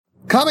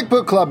Comic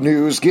Book Club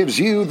News gives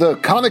you the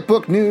comic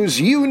book news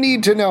you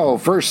need to know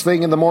first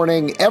thing in the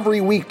morning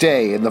every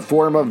weekday in the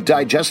form of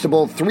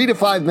digestible 3 to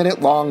 5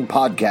 minute long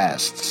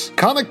podcasts.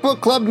 Comic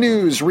Book Club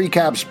News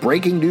recaps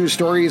breaking news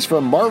stories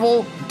from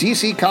Marvel,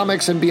 DC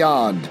Comics, and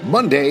beyond,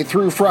 Monday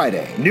through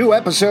Friday. New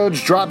episodes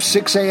drop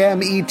 6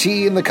 a.m. ET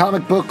in the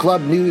Comic Book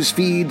Club News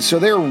feed, so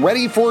they're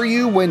ready for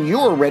you when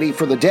you're ready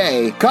for the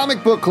day.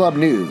 Comic Book Club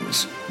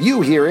News.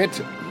 You hear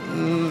it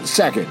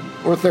second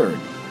or third,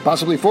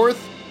 possibly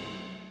fourth.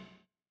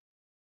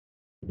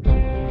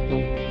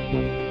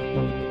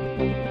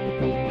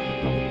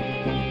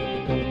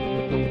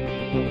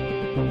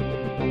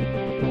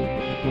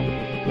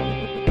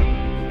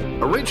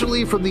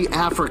 Originally from the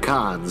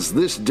Afrikaans,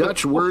 this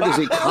Dutch word is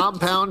a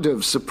compound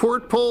of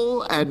support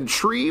pole and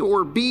tree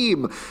or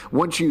beam.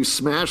 Once you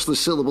smash the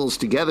syllables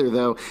together,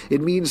 though,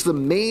 it means the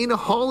main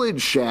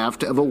haulage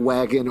shaft of a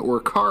wagon or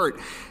cart.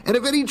 And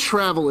if any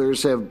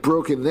travelers have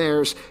broken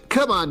theirs,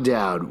 come on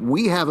down.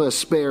 We have a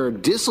spare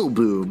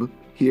disselboom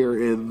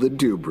here in the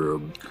Doom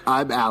Room.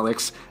 I'm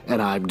Alex,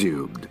 and I'm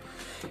doomed.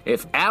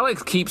 If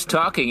Alex keeps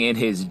talking in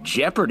his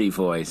Jeopardy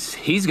voice,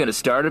 he's going to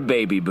start a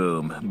baby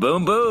boom.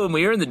 Boom, boom.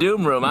 We're in the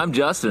Doom Room. I'm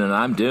Justin, and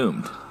I'm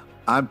doomed.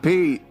 I'm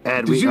Pete.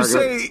 And did you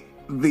say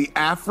the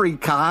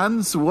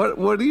Afrikaans?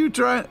 What are you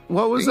trying?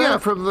 What was that? Yeah,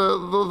 from the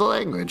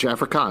language,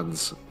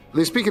 Afrikaans.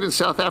 They speak it in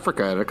South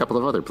Africa and a couple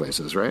of other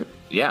places, right?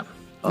 Yeah.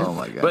 Oh,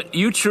 my God. But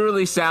you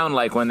truly sound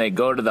like when they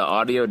go to the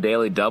Audio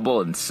Daily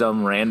Double and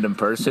some random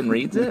person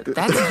reads it.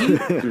 That's you.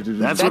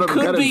 That's what I'm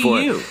gunning for.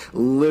 You.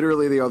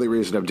 Literally the only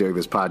reason I'm doing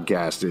this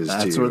podcast is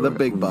That's to where the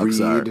big bucks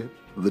read are.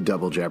 The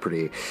Double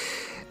Jeopardy.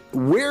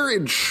 We're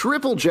in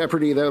triple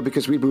jeopardy, though,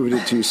 because we moved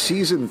into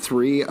Season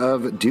 3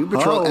 of Doom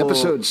Patrol,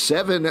 Episode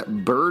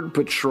 7, Bird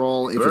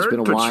Patrol. If it's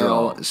been a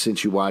while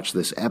since you watched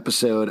this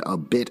episode, a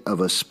bit of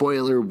a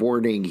spoiler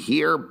warning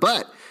here,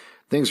 but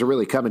things are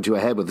really coming to a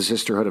head with the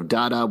Sisterhood of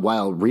Dada.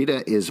 While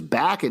Rita is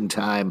back in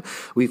time,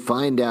 we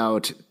find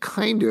out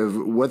kind of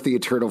what the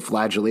eternal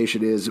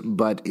flagellation is,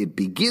 but it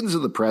begins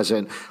in the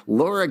present.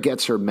 Laura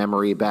gets her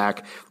memory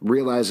back,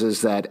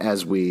 realizes that,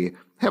 as we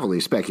heavily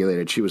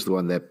speculated, she was the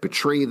one that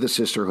betrayed the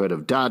Sisterhood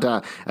of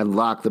Dada and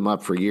locked them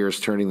up for years,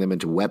 turning them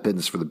into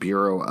weapons for the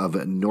Bureau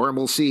of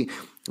Normalcy.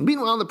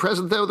 Meanwhile, in the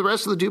present, though, the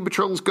rest of the Doom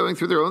Patrol is going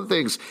through their own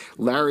things.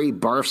 Larry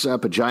barfs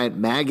up a giant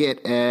maggot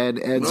and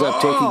ends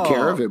up taking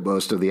care of it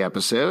most of the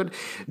episode.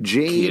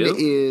 Jane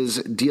is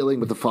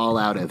dealing with the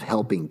fallout of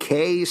helping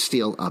Kay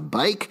steal a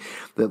bike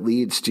that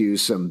leads to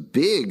some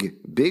big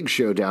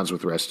showdowns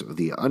with the rest of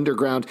the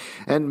underground.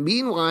 And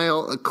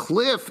meanwhile,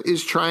 Cliff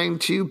is trying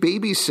to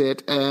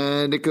babysit,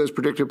 and it goes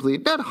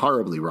predictably, not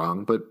horribly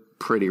wrong, but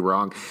pretty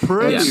wrong.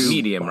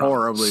 Medium wrong.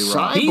 Horribly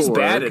wrong. He's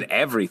bad at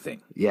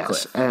everything.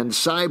 Yes, Cliff. And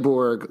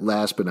Cyborg,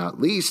 last but not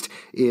least,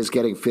 is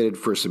getting fitted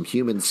for some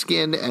human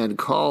skin and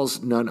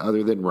calls none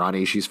other than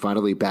Ronnie. She's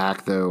finally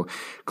back, though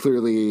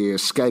clearly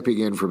Skyping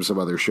in from some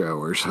other show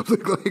or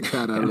something like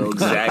that. I don't know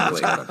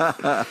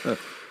Exactly.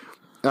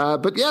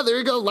 But yeah, there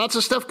you go. Lots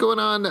of stuff going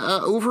on.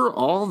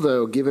 Overall,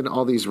 though, given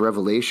all these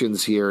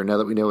revelations here, now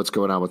that we know what's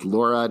going on with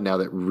Laura, now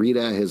that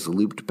Rita has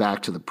looped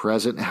back to the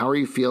present, how are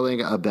you feeling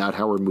about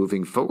how we're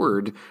moving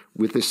forward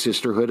with the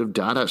Sisterhood of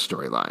Dada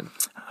storyline?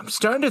 I'm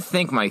starting to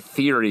think my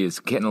theory is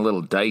getting a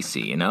little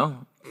dicey, you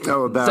know?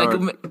 Oh,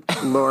 about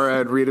Laura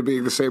and Rita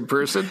being the same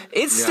person?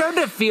 It's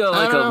starting to feel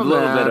like a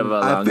little bit of a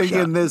long I think shot.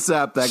 in this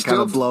app that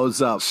kind of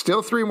blows up.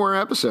 Still 3 more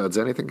episodes.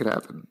 Anything could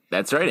happen.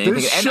 That's right.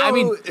 This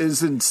show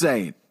is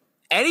insane.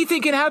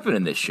 Anything can happen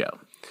in this show.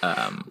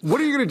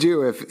 What are you going to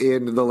do if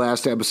in the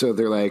last episode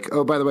they're like,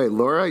 oh, by the way,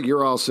 Laura,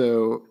 you're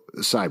also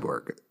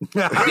Cyborg?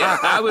 Yeah,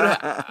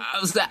 I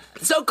was that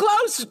so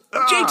close.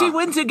 JT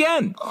wins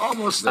again.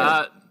 Almost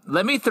there.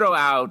 Let me throw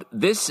out,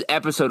 this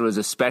episode was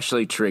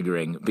especially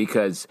triggering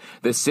because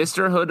the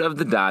Sisterhood of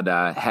the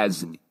Dada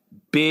has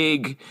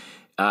big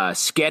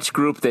sketch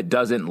group that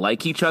doesn't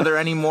like each other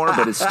anymore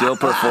but is still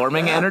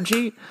performing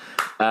energy.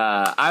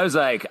 I was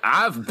like,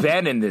 I've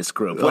been in this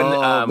group.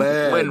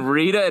 When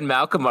Rita and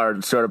Malcolm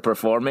are sort of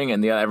performing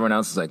and everyone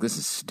else is like, this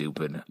is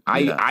stupid.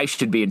 I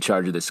should be in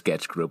charge of the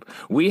sketch group.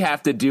 We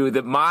have to do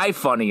my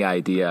funny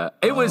idea.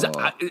 It was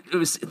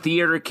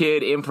theater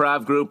kid,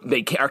 improv group.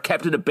 They are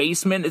kept in a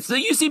basement. It's the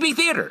UCB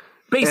theater.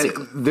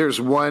 Basically. And there's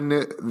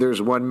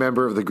one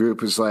member of the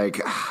group who's like,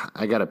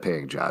 I got a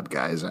paying job,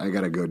 guys. I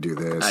got to go do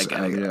this. I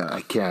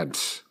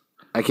can't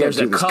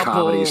do this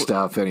comedy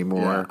stuff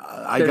anymore.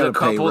 Yeah. There's a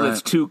couple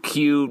that's too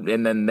cute,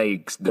 and then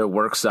their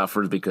work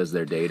suffers because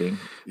they're dating.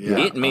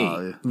 Yeah.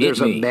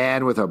 There's a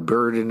man with a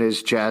bird in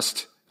his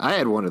chest. I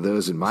had one of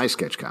those in my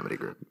sketch comedy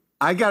group.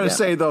 I got to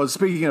say, though,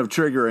 speaking of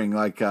triggering,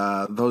 like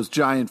those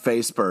giant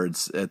face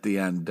birds at the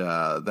end,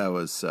 that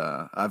was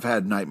I've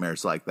had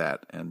nightmares like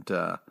that, and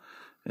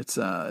it's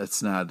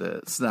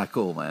not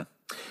cool, man.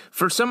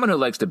 For someone who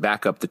likes to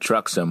back up the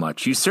truck so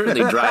much, you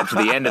certainly drive to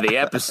the end of the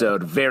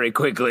episode very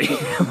quickly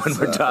when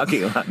we're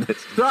talking about this.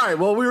 Sorry,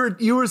 well,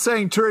 you were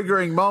saying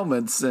triggering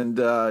moments, and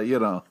I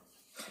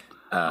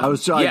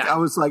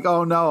was like,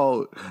 oh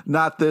no,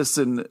 not this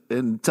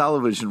in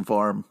television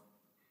form.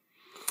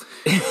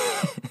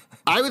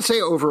 I would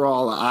say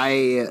overall,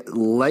 I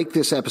like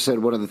this episode.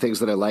 One of the things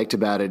that I liked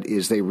about it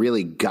is they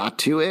really got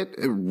to it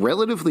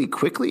relatively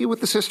quickly with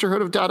the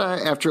Sisterhood of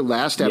Dada after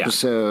last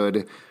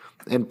episode.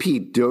 And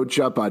Pete, don't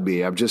jump on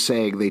me. I'm just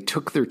saying they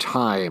took their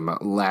time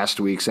last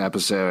week's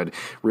episode,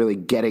 really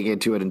getting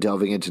into it and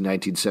delving into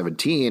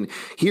 1917.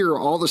 Here,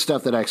 all the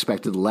stuff that I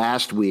expected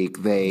last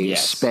week, they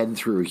sped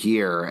through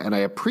here. And I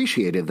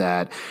appreciated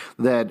that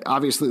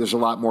obviously there's a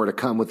lot more to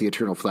come with the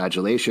Eternal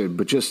Flagellation,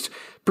 but just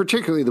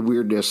particularly the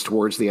weirdness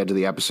towards the end of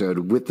the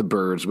episode with the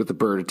birds, with the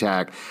bird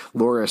attack,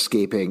 Laura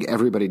escaping,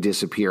 everybody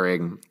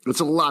disappearing. It's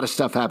a lot of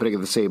stuff happening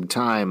at the same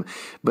time,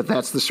 but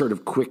that's the sort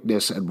of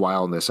quickness and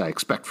wildness I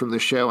expect from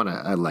this show, and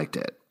I liked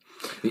it.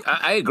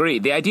 I agree.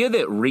 The idea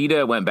that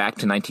Rita went back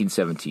to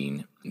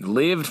 1917,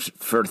 lived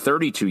for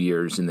 32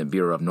 years in the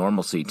Bureau of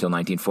Normalcy till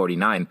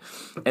 1949,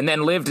 and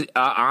then lived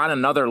on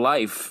another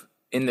life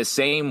in the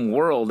same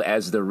world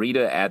as the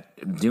Rita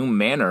at Doom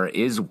Manor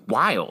is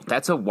wild.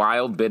 That's a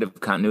wild bit of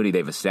continuity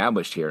they've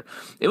established here.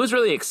 It was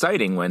really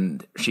exciting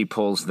when she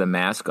pulls the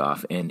mask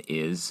off and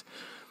is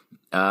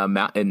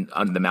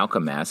under the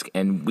Malcolm mask,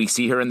 and we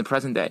see her in the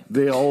present day.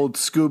 The old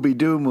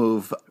Scooby-Doo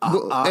move.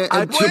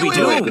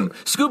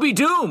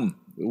 Scooby-Doom!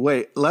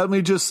 Wait, let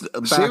me just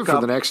back Save it for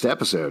up the next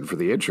episode for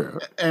the intro.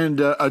 and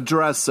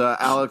address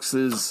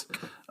Alex's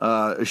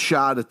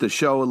shot at the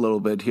show a little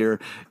bit here.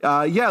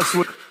 Yes,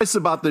 what's nice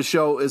about the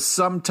show is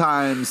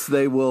sometimes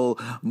they will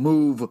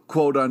move,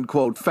 quote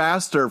unquote,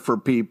 faster for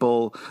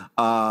people,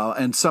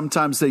 and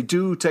sometimes they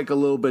do take a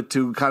little bit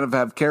to kind of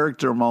have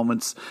character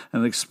moments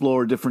and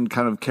explore different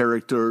kind of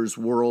characters,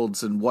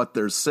 worlds, and what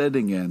they're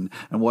sitting in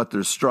and what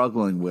they're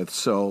struggling with.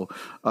 So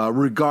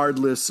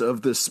regardless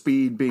of the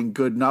speed being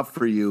good enough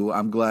for you,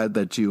 I'm glad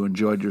that you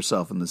enjoyed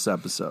yourself in this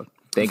episode.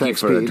 Thanks, you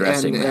for Pete.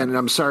 addressing that. And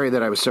I'm sorry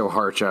that I was so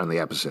harsh on the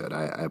episode.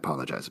 I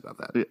apologize about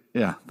that.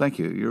 Yeah, thank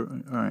you. You're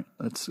all right.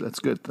 That's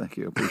good. Thank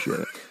you. Appreciate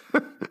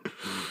it.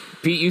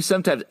 Pete, you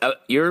sometimes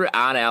you're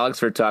on Alex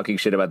for talking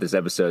shit about this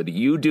episode.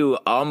 You do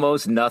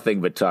almost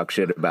nothing but talk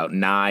shit about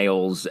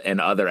Niles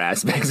and other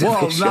aspects of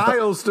the show. Well,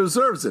 Niles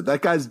deserves it.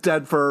 That guy's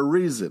dead for a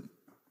reason.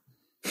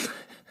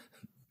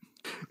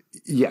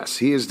 Yes,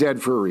 he is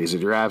dead for a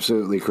reason. You're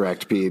absolutely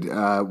correct, Pete.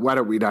 Why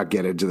don't we not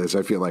get into this?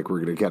 I feel like we're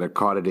going to get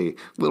caught in a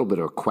little bit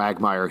of a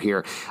quagmire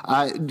here.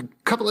 A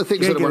couple of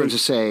things that I wanted to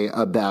say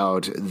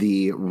about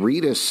the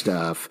Rita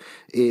stuff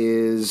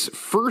is,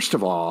 first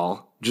of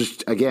all,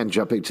 just again,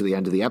 jumping to the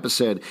end of the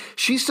episode,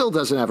 she still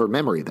doesn't have her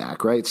memory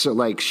back, right? So,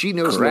 like, she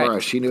knows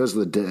Laura, she knows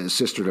the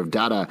Sisterhood of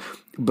Dada,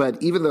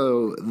 but even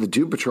though the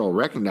Doom Patrol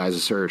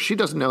recognizes her, she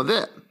doesn't know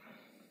that.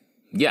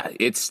 Yeah,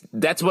 because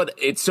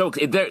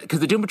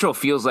the Doom Patrol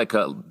feels like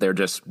they're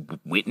just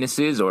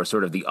witnesses or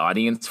sort of the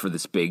audience for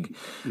this big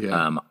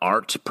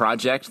art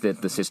project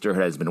that the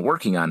Sisterhood has been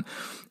working on.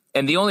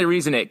 And the only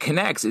reason it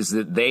connects is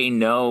that they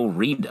know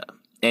Rita.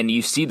 And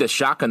you see the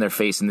shock on their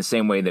face in the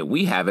same way that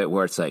we have it,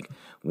 where it's like,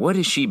 what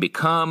has she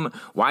become?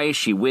 Why is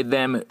she with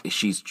them?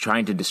 She's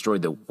trying to destroy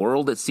the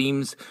world, it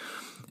seems.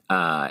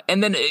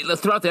 And then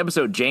throughout the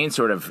episode, Jane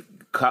sort of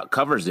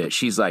covers it.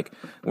 She's like,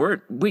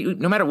 we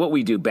no matter what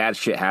we do, bad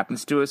shit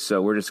happens to us,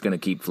 so we're just going to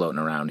keep floating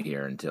around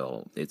here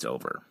until it's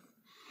over.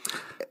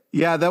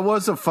 Yeah, that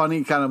was a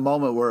funny kind of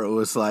moment where it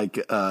was like,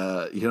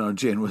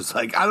 Jane was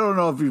like, I don't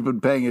know if you've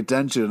been paying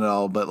attention at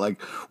all, but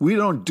like, we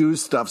don't do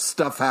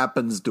stuff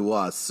happens to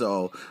us,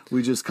 so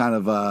we just kind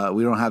of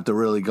we don't have to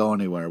really go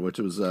anywhere, which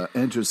was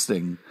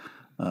interesting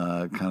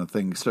kind of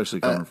thing, especially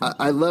coming from.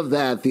 I love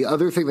that. The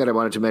other thing that I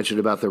wanted to mention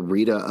about the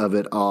Rita of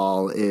it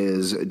all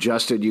is,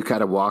 Justin, you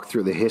kind of walk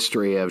through the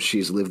history of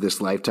she's lived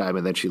this lifetime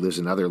and then she lives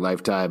another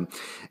lifetime.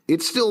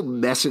 It's still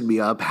messing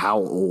me up how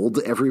old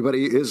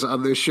everybody is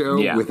on this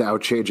show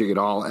without changing at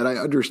all. And I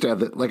understand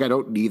that, like, I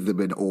don't need them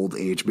in old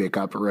age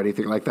makeup or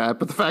anything like that.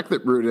 But the fact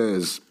that Rita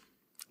is,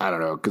 I don't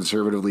know,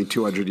 conservatively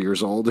 200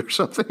 years old or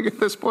something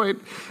at this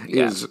point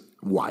is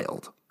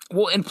wild.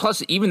 Well, and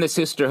plus, even the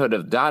Sisterhood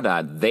of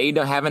Dada, they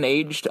haven't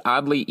aged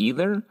oddly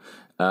either.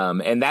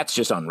 And that's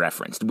just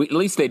unreferenced. At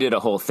least they did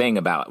a whole thing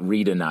about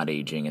Rita not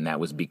aging, and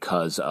that was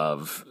because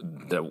of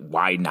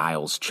why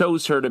Niles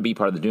chose her to be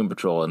part of the Doom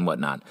Patrol and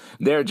whatnot.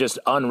 They're just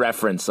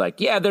unreferenced,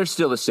 like, yeah, they're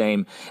still the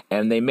same.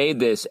 And they made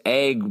this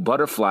egg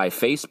butterfly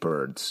face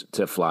birds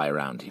to fly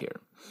around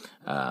here.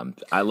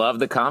 I love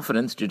the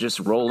confidence to just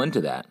roll into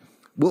that.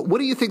 Well, what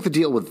do you think the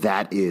deal with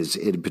that is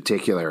in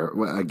particular?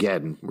 Well,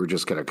 again, we're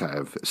just going to kind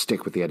of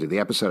stick with the end of the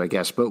episode, I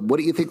guess. But what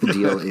do you think the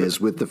deal is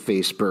with the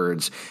face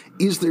birds?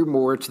 Is there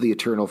more to the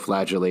Eternal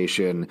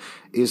Flagellation?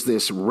 Is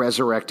this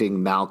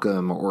resurrecting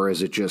Malcolm, or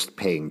is it just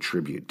paying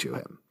tribute to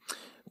him?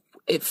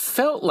 It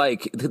felt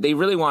like they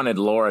really wanted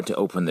Laura to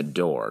open the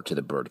door to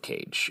the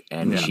birdcage,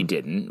 and she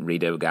didn't.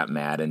 Rita got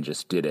mad and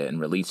just did it and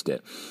released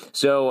it.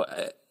 So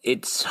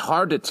it's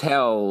hard to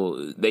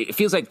tell. It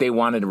feels like they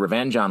wanted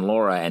revenge on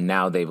Laura, and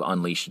now they've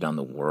unleashed it on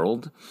the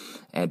world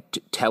and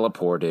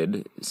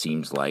teleported,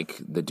 seems like,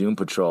 the Doom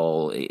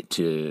Patrol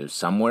to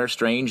somewhere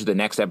strange. The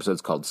next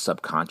episode's called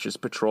Subconscious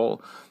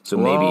Patrol. So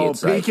maybe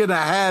it's peeking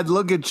ahead.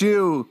 Look at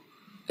you.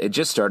 It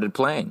just started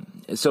playing.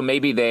 So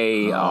maybe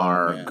they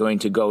are going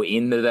to go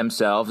into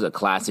themselves, a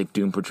classic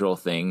Doom Patrol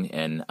thing,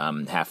 and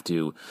have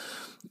to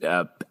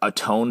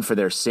atone for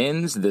their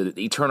sins. The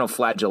eternal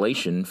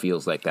flagellation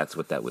feels like that's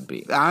what that would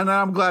be. And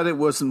I'm glad it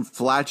wasn't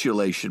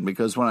flatulation,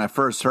 because when I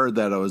first heard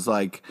that, I was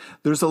like,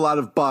 there's a lot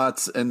of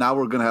butts, and now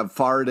we're going to have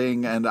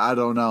farting, and I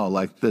don't know.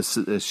 Like, this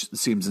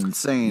seems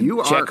insane.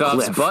 You are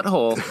Chekhov's Cliff.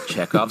 butthole.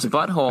 Chekhov's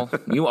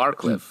butthole. You are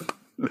Cliff.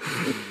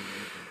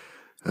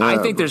 I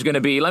think there's going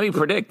to be, let me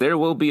predict, there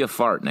will be a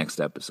fart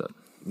next episode.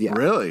 Yeah.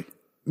 Really?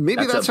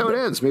 Maybe that's how it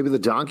ends. Maybe the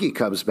donkey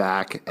comes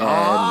back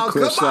and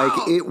Cliff's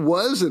like, it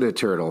was an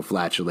eternal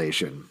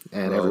flatulation.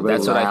 And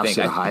everybody laughs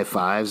and high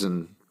fives,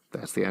 and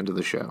that's the end of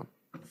the show.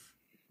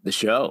 The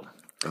show.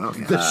 Oh,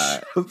 yeah.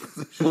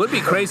 It would be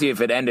crazy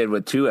if it ended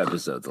with 2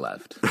 episodes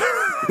left.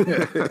 I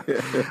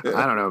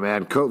don't know,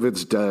 man.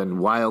 COVID's done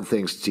wild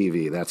things to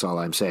TV. That's all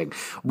I'm saying.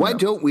 Why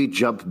don't we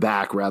jump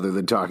back rather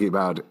than talking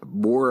about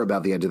more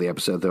about the end of the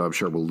episode, though I'm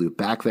sure we'll loop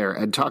back there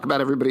and talk about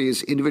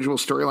everybody's individual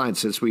storylines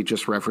since we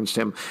just referenced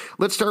him.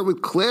 Let's start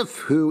with Cliff,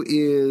 who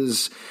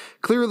is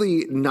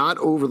clearly not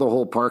over the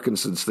whole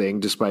Parkinson's thing,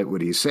 despite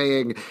what he's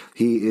saying.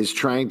 He is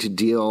trying to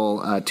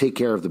take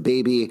care of the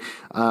baby.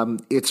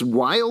 It's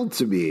wild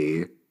to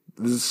me.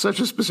 This is such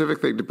a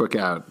specific thing to book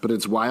out, but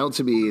it's wild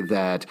to me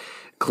that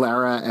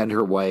Clara and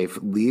her wife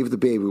leave the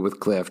baby with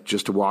Cliff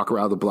just to walk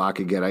around the block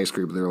and get ice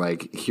cream. They're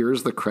like,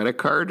 here's the credit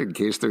card in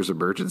case there's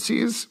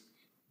emergencies.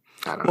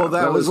 I don't know.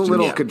 That was a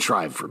little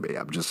contrived for me.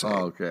 I'm just saying.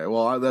 Okay.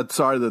 Well, that's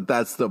sorry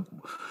that's the,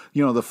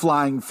 the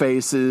flying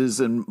faces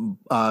and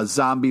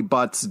zombie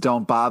butts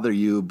don't bother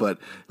you, but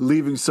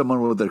leaving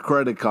someone with their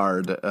credit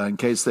card in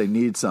case they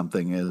need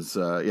something is,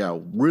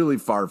 really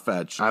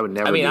far-fetched. I would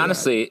never. I mean,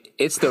 honestly,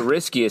 it's the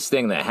riskiest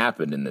thing that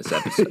happened in this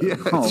episode.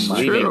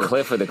 Leaving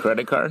Cliff with a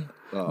credit card.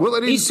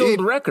 Well, he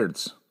sold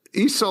records.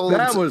 He sold.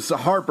 That was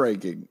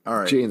heartbreaking. All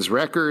right. Jane's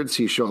records.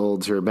 He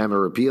sold her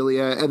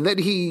memorabilia, and then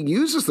he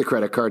uses the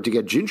credit card to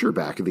get Ginger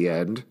back at the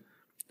end.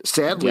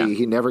 Sadly,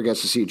 he never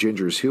gets to see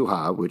Ginger's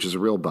hoo-ha, which is a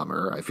real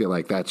bummer. I feel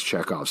like that's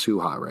Chekhov's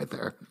hoo-ha right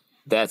there.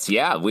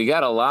 We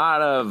got a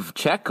lot of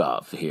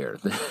Chekhov here.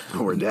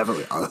 We're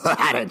definitely a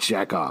lot of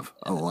Chekhov.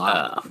 A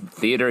lot.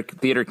 Theater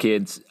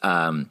kids.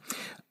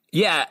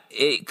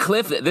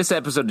 Cliff, this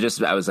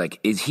episode I was like,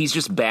 he's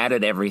just bad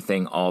at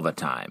everything all the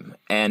time.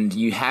 And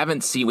we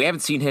haven't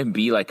seen him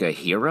be like a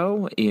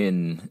hero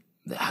in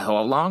how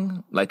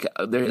long? Like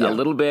a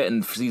little bit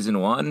in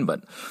season 1,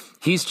 but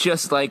he's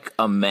just like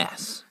a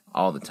mess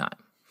all the time.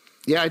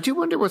 Yeah, I do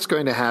wonder what's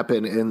going to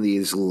happen in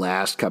these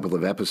last couple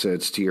of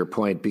episodes, to your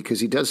point, because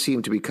he does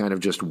seem to be kind of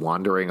just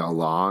wandering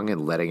along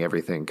and letting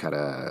everything kind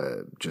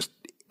of just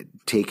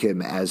take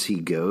him as he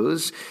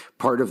goes.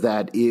 Part of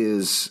that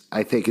is,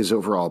 I think, his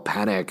overall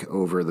panic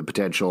over the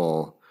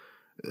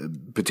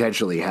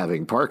potentially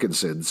having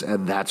Parkinson's,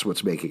 and that's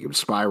what's making him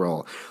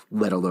spiral,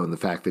 let alone the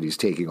fact that he's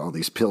taking all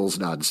these pills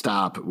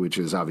nonstop, which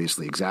is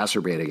obviously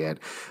exacerbating it.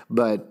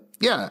 But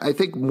yeah, I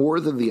think more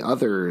than the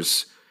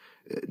others,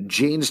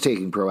 Jane's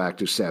taking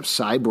proactive steps,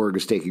 Cyborg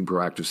is taking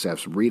proactive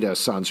steps, Rita,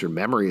 sans her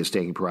memory, is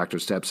taking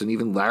proactive steps, and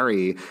even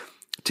Larry,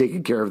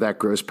 taking care of that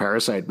gross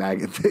parasite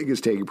maggot thing,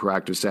 is taking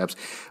proactive steps.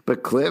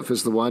 But Cliff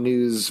is the one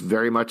who's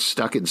very much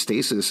stuck in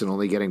stasis and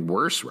only getting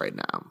worse right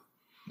now.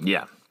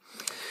 Yeah,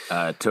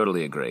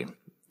 totally agree.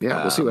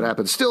 Yeah, we'll see what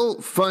happens. Still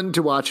fun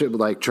to watch him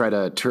try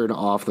to turn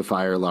off the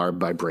fire alarm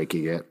by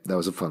breaking it. That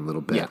was a fun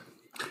little bit. Yeah.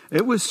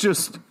 It was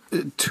just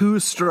too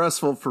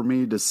stressful for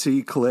me to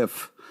see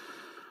Cliff.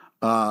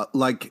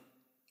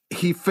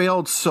 He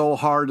failed so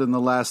hard in the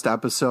last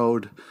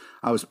episode.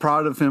 I was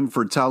proud of him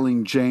for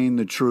telling Jane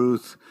the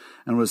truth,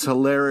 and it was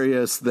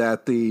hilarious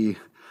that he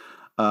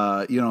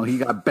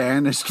got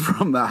banished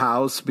from the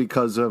house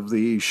because of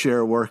the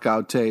share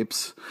workout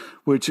tapes,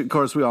 which of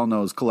course we all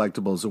know is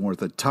collectibles and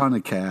worth a ton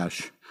of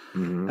cash.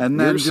 Mm-hmm. And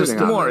then just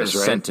more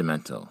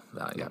sentimental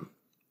value. Yeah.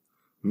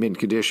 Mint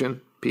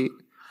condition, Pete.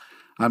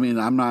 I mean,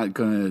 I'm not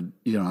going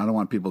to, I don't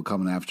want people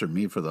coming after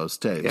me for those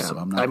tapes. Yeah. So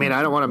I'm not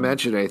I don't want to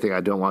mention anything. I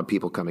don't want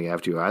people coming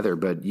after you either,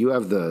 but you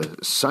have the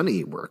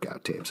Sunny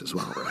workout tapes as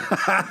well,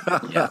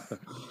 right? Yeah.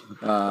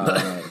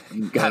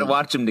 Got to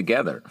watch them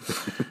together.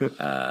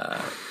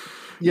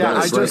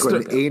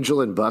 When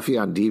Angel and Buffy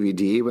on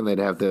DVD, when they'd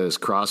have those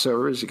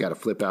crossovers, you got to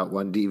flip out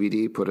one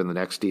DVD, put in the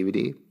next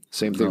DVD.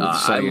 Same thing with the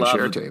Sunny and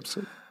Cher tapes.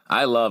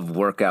 I love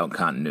workout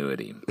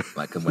continuity,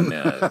 like when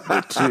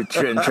the two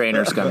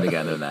trainers come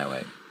together that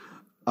way.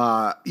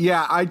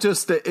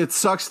 It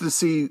sucks to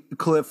see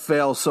Cliff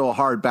fail so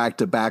hard back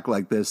to back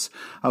like this.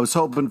 I was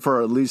hoping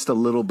for at least a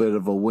little bit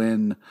of a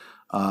win,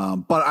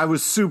 but I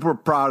was super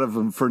proud of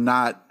him for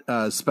not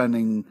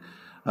spending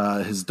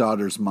his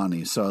daughter's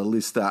money. So at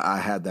least I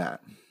had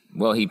that.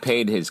 Well, he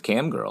paid his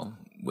cam girl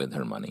with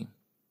her money.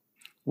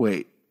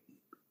 Wait.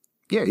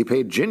 Yeah, he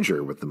paid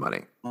Ginger with the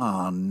money.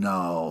 Oh,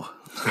 no.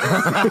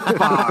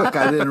 Fuck,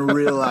 I didn't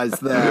realize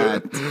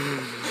that.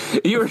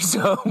 You were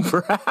so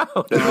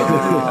proud.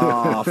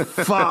 Oh,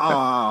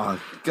 fuck.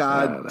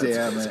 God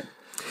damn it.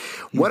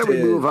 Why don't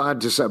we move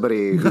on to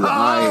somebody who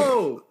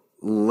I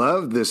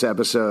loved this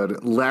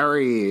episode?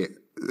 Larry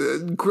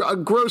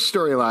gross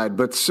storyline,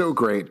 but so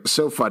great,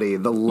 so funny.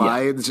 The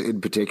lines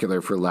in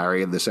particular for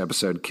Larry in this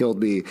episode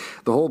killed me.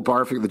 The whole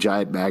barfing the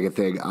giant maggot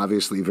thing,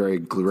 obviously very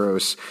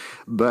gross,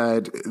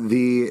 but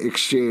the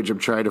exchange, I'm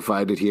trying to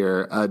find it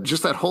here.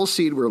 Just that whole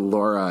scene where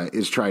Laura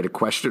is trying to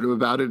question him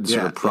about it and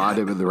sort of prod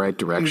him in the right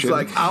direction. He's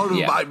like, out of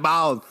my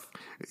mouth.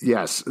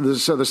 Yes.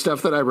 So the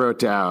stuff that I wrote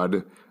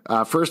down,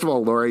 first of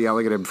all, Laura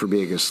yelling at him for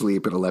being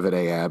asleep at 11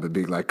 a.m. and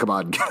being like, come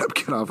on, get up,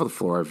 get off of the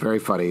floor. Very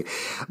funny.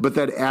 But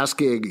then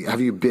asking, have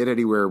you been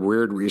anywhere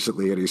weird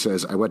recently? And he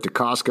says, I went to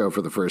Costco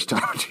for the first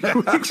time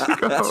 2 weeks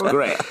ago. That's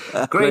great.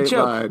 Great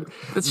joke. Line.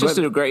 That's just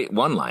a great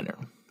one-liner.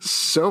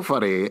 So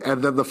funny.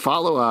 And then the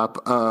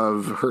follow-up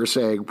of her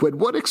saying, when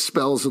one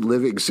expels a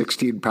living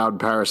 16-pound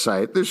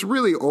parasite, there's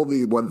really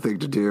only one thing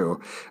to do.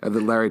 And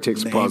then Larry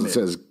takes a pause and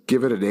says,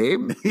 give it a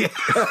name? Yeah.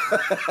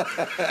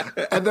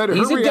 And then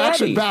her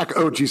reaction back,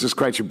 oh, Jesus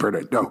Christ, you burned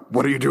it. No,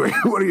 what are you doing?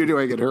 What are you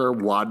doing? And her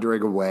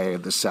wandering away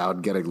and the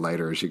sound getting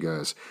lighter as she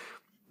goes.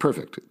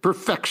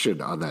 Perfection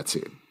on that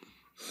scene.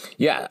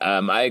 Yeah,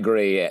 I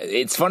agree.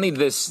 It's funny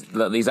these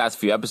last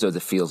few episodes,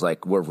 it feels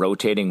like we're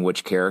rotating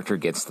which character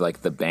gets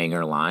like the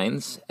banger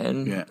lines,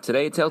 and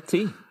today it's LT.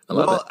 I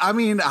love it. I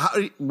mean,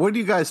 what do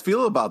you guys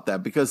feel about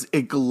that? Because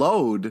it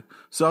glowed,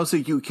 so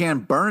obviously you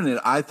can't burn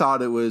it. I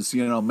thought it was,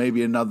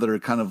 maybe another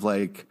kind of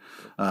like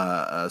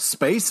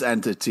space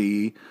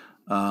entity.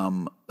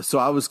 So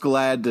I was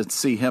glad to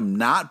see him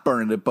not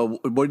burn it.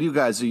 But what do you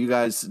guys? Are you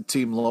guys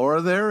Team Laura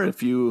there?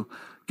 If you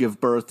give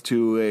birth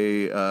to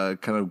a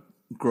kind of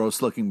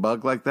gross looking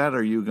bug like that,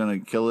 are you going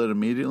to kill it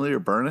immediately or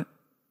burn it?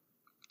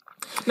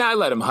 No, I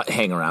let them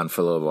hang around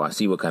for a little while,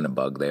 see what kind of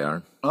bug they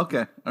are.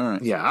 Okay, all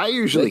right. Yeah, I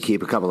usually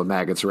keep a couple of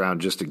maggots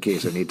around just in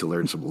case I need to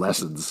learn some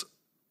lessons.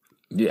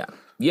 Yeah.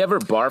 You ever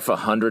barf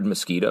 100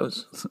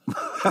 mosquitoes?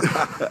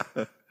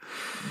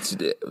 It's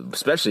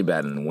especially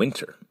bad in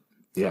winter.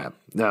 Yeah,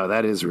 no,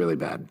 that is really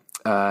bad.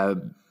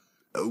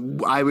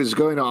 I was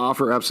going to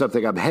offer up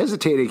something. I'm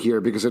hesitating here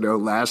because I know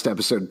last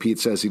episode Pete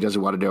says he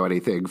doesn't want to know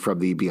anything from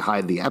the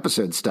behind the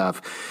episode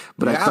stuff.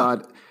 But I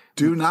thought,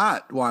 do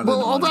not want to.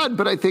 Well, hold on.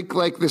 But I think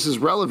like this is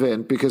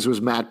relevant because it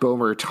was Matt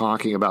Bomer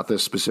talking about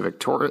this specific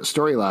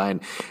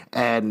storyline,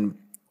 and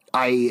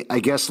I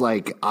guess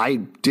like I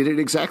didn't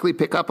exactly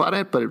pick up on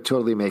it, but it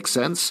totally makes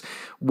sense.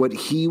 What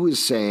he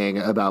was saying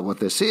about what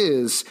this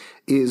is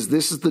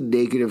this is the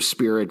negative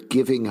spirit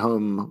giving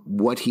him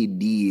what he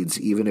needs,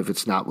 even if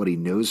it's not what he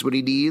knows what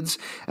he needs.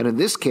 And in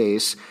this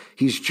case,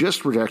 he's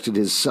just rejected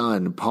his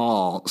son,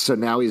 Paul. So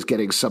now he's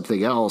getting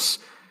something else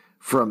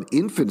from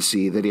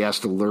infancy that he has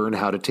to learn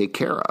how to take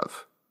care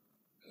of.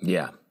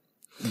 Yeah.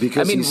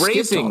 Because he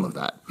skipped all of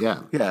that.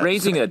 Yeah.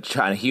 Raising a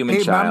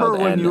human child.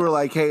 Remember when you were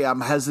like, hey,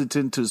 I'm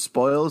hesitant to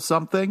spoil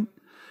something?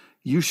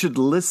 You should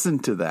listen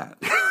to that.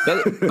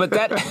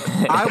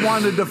 I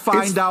wanted to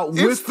find out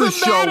with the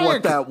show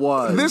what that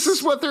was. This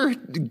is what they're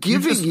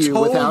giving you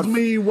told without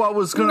me what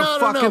was going to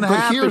fucking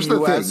happen. Here's the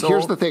thing. Asshole.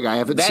 Here's the thing. I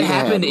haven't seen that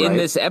happened in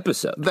this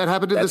episode. That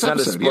happened in this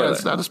episode. Yeah,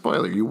 it's not a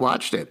spoiler. You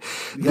watched it.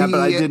 Yeah, but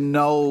I didn't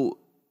know.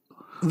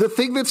 The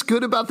thing that's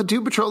good about the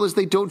Doom Patrol is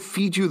they don't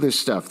feed you this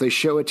stuff. They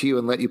show it to you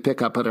and let you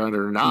pick up on it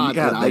or not.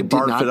 Yeah, they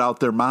barf it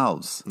out their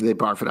mouths. They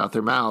barf it out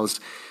their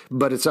mouths.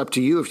 But it's up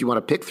to you if you want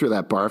to pick through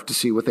that barf to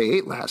see what they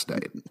ate last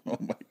night. Oh,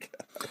 my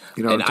God.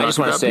 You know, and I just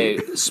want to say,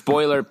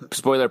 spoiler,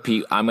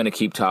 Pete, I'm going to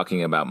keep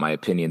talking about my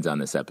opinions on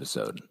this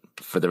episode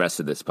for the rest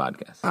of this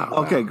podcast.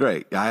 Oh, okay,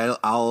 great. I'll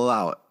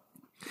allow it.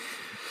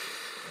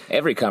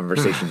 Every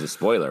conversation's a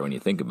spoiler when you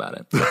think about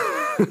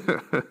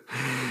it.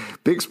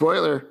 Big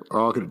spoiler, we're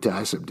all going to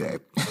die someday.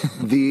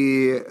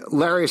 The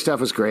Larry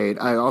stuff is great.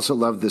 I also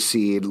love the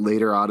scene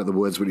later on in the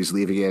woods when he's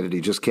leaving it and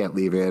he just can't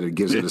leave it and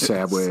gives it a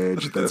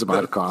sandwich, then some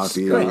hot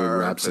coffee, and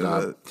wraps it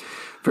up.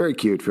 Very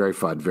cute, very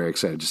fun, very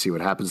excited to see what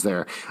happens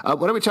there. Why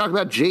don't we talk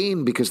about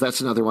Jane, because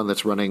that's another one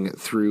that's running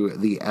through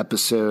the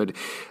episode.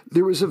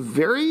 There was a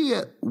very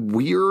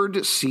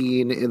weird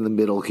scene in the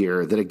middle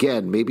here that,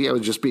 again, maybe I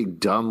was just being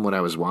dumb when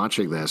I was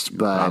watching this,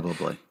 but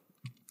probably.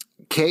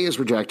 Kay is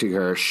rejecting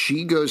her.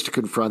 She goes to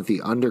confront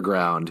the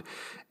underground,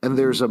 and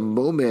there's a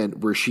moment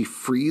where she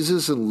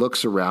freezes and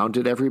looks around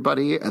at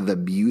everybody, and the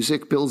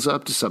music builds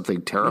up to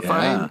something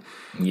terrifying.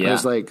 Yeah. I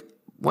was like,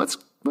 what's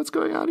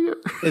going on here?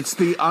 It's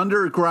the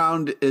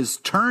underground is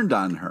turned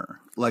on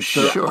her. Like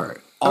sure.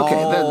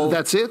 Okay,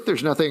 that's it?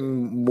 There's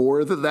nothing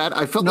more than that?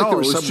 I felt like there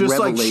was some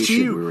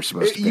revelation we were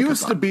supposed to pick up on. It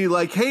used to be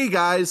like, hey,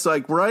 guys,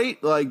 like,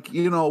 right? Like,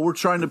 you know, we're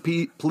trying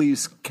to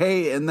please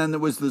Kay. And then there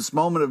was this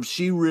moment of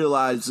she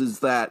realizes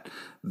that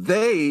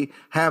they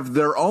have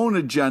their own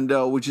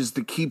agenda, which is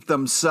to keep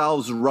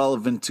themselves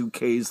relevant to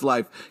Kay's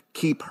life,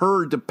 keep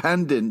her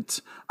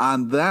dependent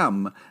on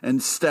them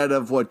instead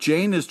of what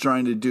Jane is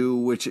trying to do,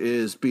 which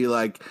is be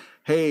like,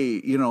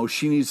 hey, you know,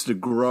 she needs to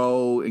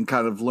grow and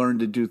kind of learn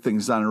to do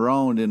things on her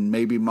own and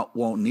maybe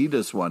won't need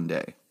us one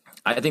day.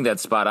 I think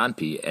that's spot on,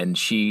 Pete. And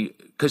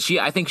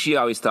I think she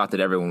always thought that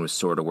everyone was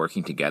sort of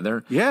working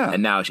together. Yeah.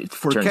 And now it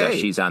turns out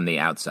she's on the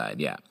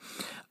outside. Yeah.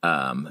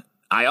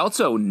 I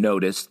also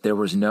noticed there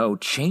was no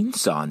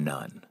chainsaw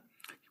nun.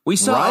 We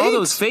saw all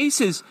those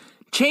faces,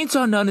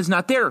 Chainsaw Nun is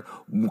not there.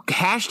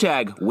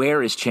 Hashtag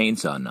where is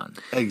Chainsaw Nun?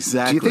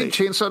 Exactly. Do you think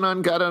Chainsaw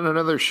Nun got on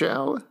another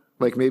show?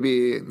 Like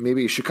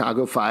maybe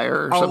Chicago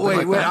Fire or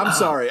something like that?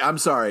 I'm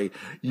sorry.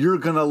 You're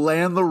going to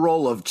land the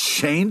role of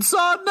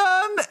Chainsaw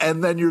Nun,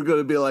 and then you're going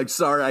to be like,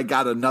 sorry, I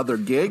got another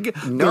gig?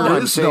 No, there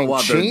I'm is saying no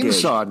other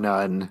Chainsaw gig.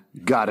 Nun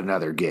got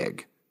another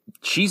gig.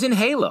 She's in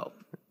Halo.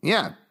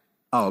 Yeah.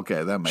 Oh,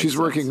 okay, that makes She's sense.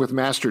 working with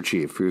Master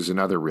Chief, who's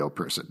another real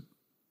person.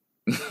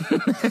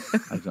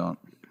 I don't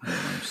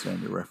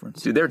understand your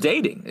reference. Dude, they're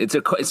dating. It's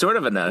sort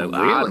of an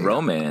odd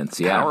romance.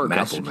 Yeah, Power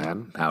Master couple,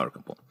 man. Power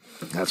couple.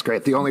 That's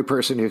great. The only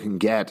person who can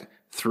get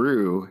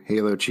through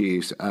Halo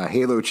Chief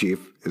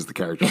is the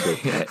character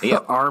name.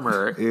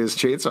 Armor is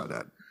Chainsaw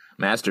Nun.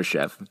 Master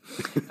Chef.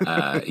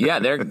 Yeah,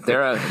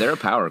 they're a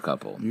power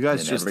couple. You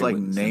guys in just every like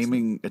way.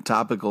 naming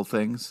topical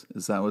things?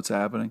 Is that what's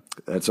happening?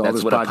 That's all That's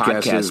this what a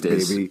podcast is,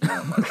 podcast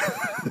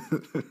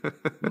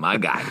baby. My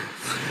guy.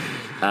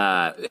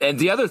 And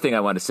the other thing I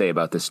want to say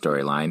about this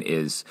storyline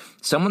is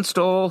someone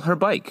stole her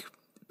bike.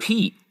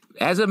 Pete,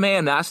 as a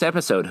man last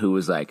episode who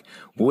was like,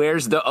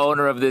 where's the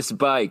owner of this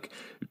bike?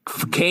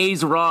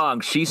 Kay's wrong.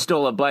 She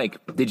stole a bike.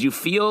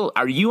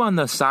 Are you on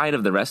the side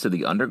of the rest of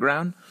the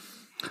underground?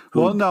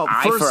 Well, no.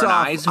 First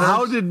off, eyes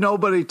how did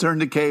nobody turn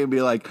to Kay and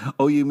be like,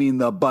 oh, you mean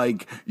the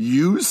bike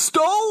you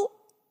stole?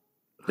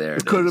 There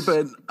It could have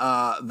been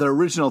the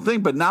original thing,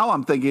 but now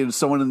I'm thinking of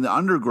someone in the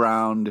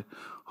underground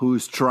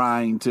who's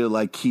trying to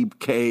like keep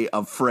Kay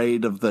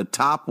afraid of the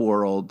top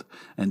world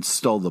and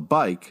stole the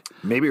bike.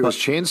 Maybe it was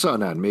Chainsaw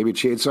Nun. Maybe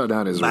Chainsaw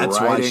Nun is That's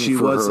why riding she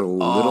for was- her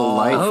little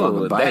life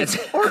on a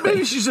bike. Or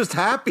maybe she's just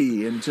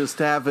happy and just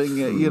having,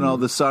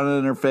 the sun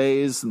in her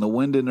face and the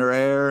wind in her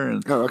hair.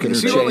 And, Oh, okay. and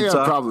her So you only have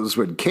chainsaw. problems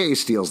when Kay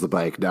steals the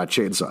bike, not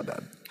Chainsaw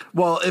Nun.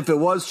 Well, if it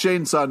was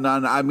Chainsaw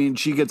Nun, I mean,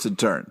 she gets a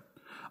turn.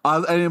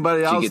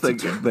 Anybody else gets a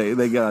think turn.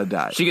 they gotta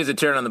die? She gets a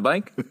turn on the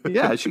bike?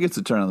 Yeah, she gets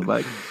a turn on the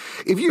bike.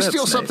 If you That's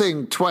steal nice.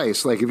 something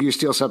twice, like if you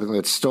steal something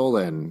that's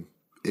stolen,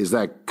 is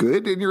that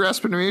good in your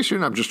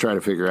estimation? I'm just trying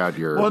to figure out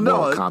your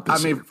moral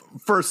compass. I mean,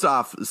 first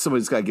off,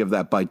 somebody's got to give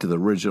that bike to the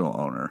original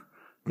owner.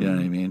 You know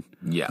what I mean?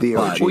 Yeah. The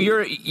Well, OG.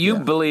 you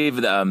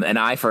believe an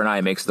eye for an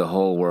eye makes the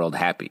whole world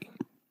happy,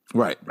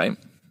 Right. right?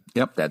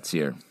 Yep. That's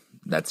your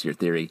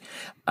theory.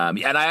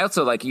 And I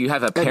also like you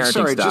have a and parenting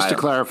sorry, style. just to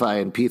clarify,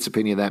 in Pete's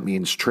opinion, that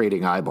means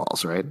trading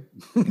eyeballs, right?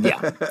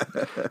 Yeah.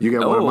 You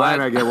get one of Oh,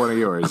 mine, I get one of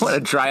yours. I want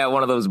to try out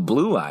one of those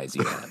blue eyes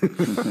you have.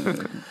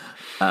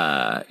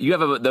 You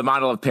have the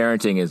model of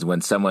parenting is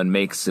when someone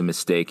makes a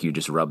mistake, you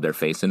just rub their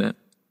face in it.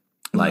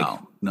 Like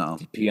No.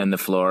 pee on the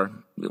floor.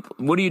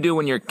 What do you do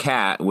when your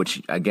cat,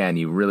 which again,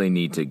 you really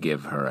need to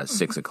give her a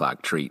 6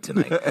 o'clock treat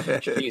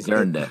tonight. She's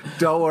earned it.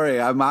 Don't worry,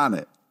 I'm on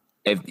it.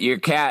 If your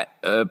cat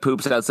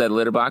poops outside a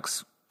litter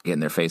box, getting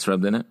their face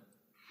rubbed in it.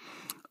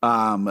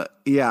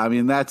 Yeah, I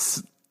mean,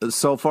 that's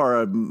so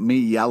far me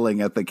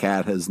yelling at the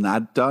cat has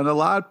not done a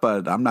lot,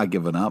 but I'm not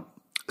giving up.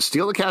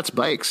 Steal the cat's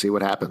bike, see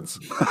what happens.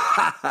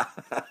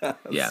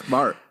 Yeah.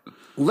 Smart.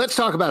 Let's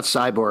talk about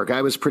Cyborg.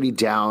 I was pretty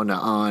down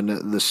on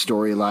the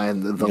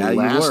storyline the Yeah, you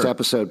last were.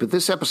 episode, but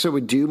this episode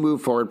we do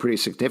move forward pretty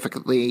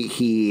significantly.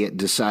 He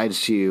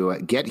decides to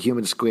get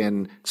human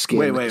skin.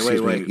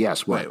 Wait.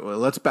 Yes, what? Wait, well,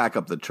 let's back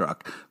up the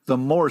truck. The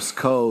Morse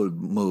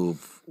code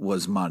move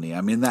was money.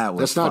 I mean, that was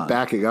That's not fun.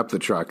 backing up the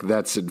truck.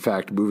 That's, in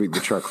fact, moving the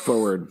truck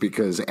forward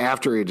because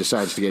after he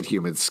decides to get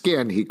human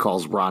skin, he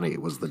calls Ronnie,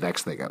 was the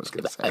next thing I was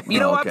going to say. You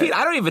know what, okay. Pete?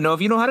 I don't even know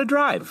if you know how to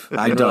drive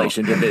I in don't.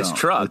 relation to I this don't.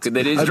 truck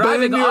that is I've been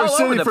driving in New York all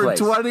over City the for place.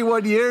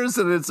 21 years,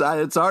 and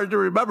it's hard to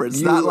remember.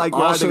 It's You not like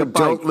also riding a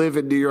bike. don't live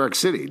in New York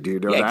City. Do you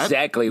know Yeah, that?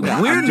 exactly. Yeah,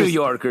 We're I'm New just-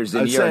 Yorkers, I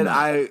and you're said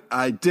not.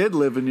 I did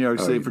live in New York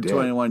City you for did.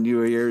 21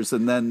 years,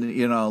 and then Then now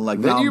you I'm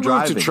moved to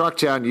driving.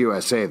 Trucktown,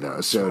 USA, though,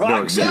 so no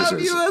Trucktown,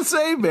 excuses.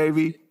 USA,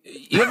 baby.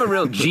 You have a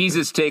real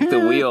Jesus take the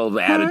wheel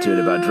attitude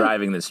about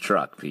driving this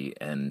truck, Pete,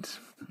 and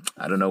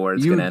I don't know where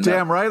it's You going to end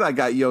damn up. right. I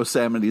got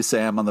Yosemite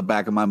Sam on the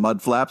back of my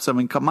mud flaps. I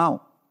mean, come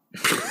out.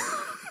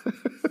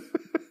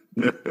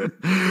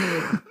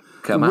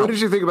 Come What out. did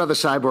you think about the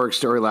Cyborg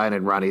storyline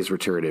and Ronnie's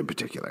return in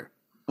particular?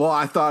 Well,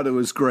 I thought it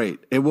was great.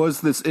 It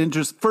was this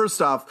interest.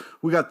 First off,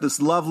 we got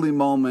this lovely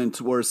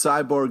moment where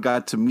Cyborg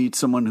got to meet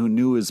someone who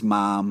knew his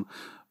mom.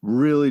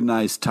 Really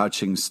nice,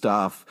 touching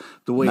stuff.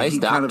 The way Nice he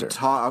kind of doctor.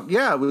 talked.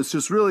 Yeah, it was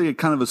just really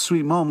kind of a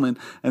sweet moment.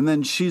 And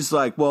then she's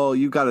like, well,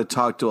 you got to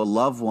talk to a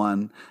loved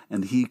one.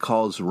 And he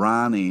calls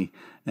Ronnie.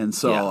 And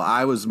so Yeah.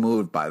 I was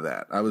moved by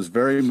that. I was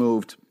very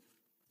moved.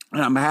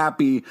 And I'm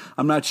happy.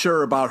 I'm not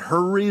sure about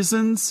her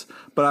reasons,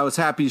 but I was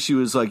happy she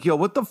was like, yo,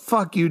 what the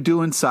fuck you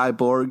doing,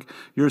 Cyborg?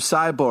 You're a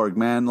cyborg,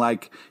 man.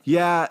 Like,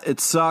 yeah,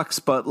 it sucks,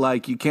 but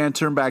like, you can't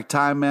turn back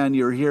time, man.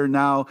 You're here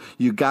now.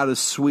 You got a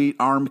sweet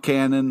arm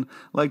cannon.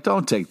 Like,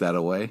 don't take that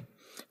away.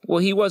 Well,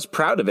 he was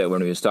proud of it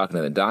when he was talking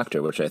to the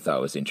doctor, which I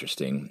thought was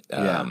interesting.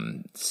 Yeah.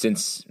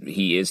 Since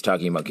he is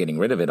talking about getting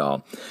rid of it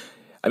all.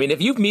 I mean,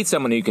 if you meet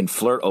someone who you can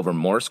flirt over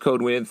Morse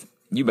code with,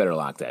 you better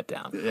lock that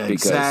down. Yeah,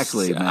 Because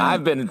exactly, man.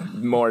 I've been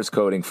Morse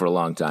coding for a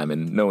long time,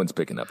 and no one's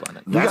picking up on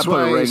it. You got to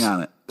put a ring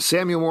on it.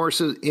 Samuel Morse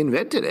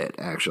invented it,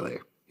 actually.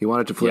 He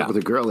wanted to flirt with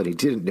a girl, and he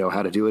didn't know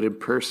how to do it in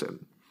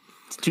person.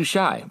 It's too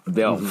shy.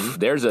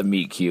 There's a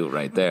meet cute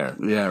right there.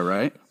 Yeah,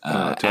 right?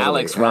 Totally.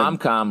 Alex,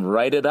 rom-com,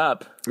 write it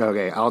up.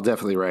 Okay, I'll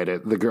definitely write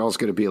it. The girl's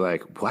going to be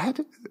like, what?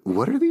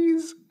 What are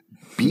these?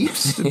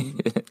 Beeps?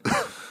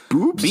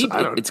 Boobs? Beep,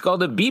 it's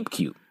called a beep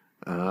cute.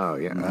 Oh,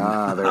 yeah.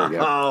 There we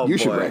go. You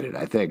should write it,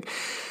 I think.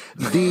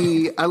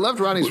 I loved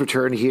Ronnie's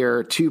return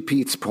here, to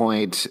Pete's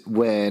point,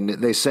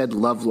 when they said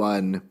loved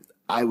one.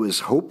 I was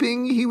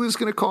hoping he was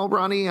going to call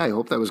Ronnie. I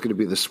hope that was going to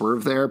be the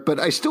swerve there. But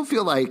I still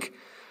feel like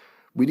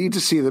we need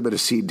to see them in a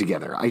scene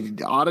together. I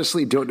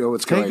honestly don't know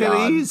what's going on.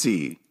 Take it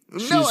easy.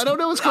 No, I don't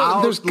know what's going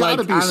on. There's got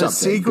to be on something. A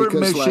secret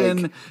because,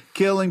 mission,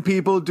 killing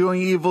people,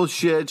 doing evil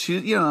shit.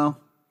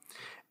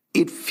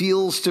 It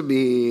feels to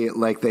me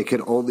like they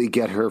could only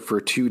get her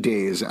for 2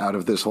 days out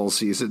of this whole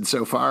season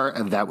so far,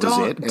 and that was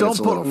it. And don't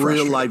put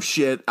real life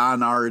shit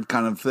on our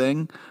kind of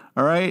thing.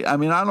 All right. I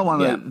mean, I don't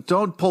want to. Yeah.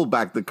 Don't pull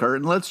back the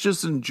curtain. Let's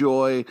just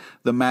enjoy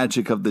the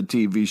magic of the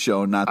TV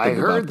show. Not think I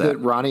heard about that.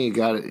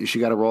 Ronnie she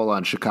got a role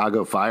on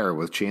Chicago Fire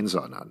with chains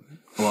on.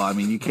 Well, I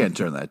mean, you can't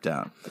turn that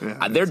down.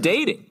 They're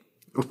dating.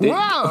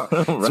 Wow,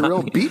 it's a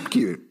real beep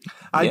cute.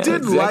 I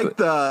did like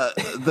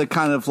the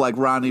kind of like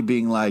Ronnie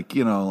being like,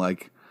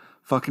 like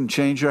fucking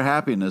change your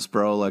happiness,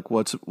 bro. Like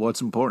what's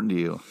important to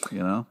you,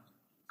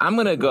 I'm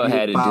going to go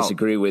ahead and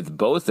disagree with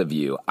both of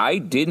you. I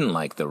didn't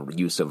like the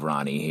use of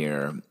Ronnie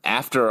here.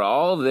 After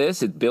all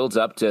this, it builds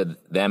up to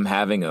them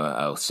having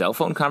a cell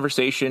phone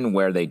conversation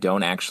where they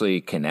don't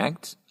actually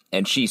connect.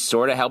 And she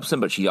sort of helps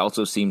him, but she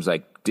also seems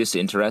like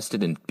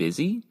disinterested and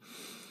busy.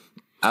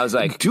 I was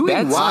like,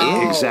 doing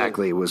what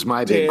exactly was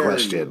my big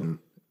question.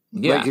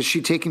 Yeah. Like, is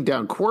she taking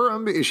down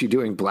Quorum? Is she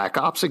doing Black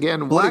Ops again?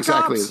 Black what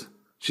exactly Ops?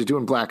 She's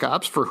doing Black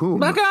Ops for whom?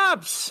 Black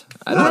Ops.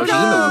 I don't know. She's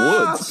in the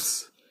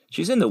woods.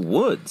 She's in the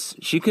woods.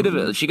 She could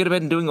have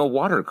been doing a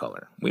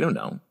watercolor. We don't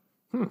know.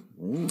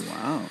 Ooh,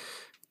 wow.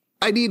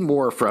 I need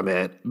more from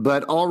it,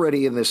 but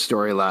already in this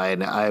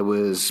storyline, I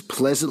was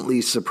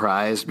pleasantly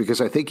surprised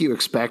because I think you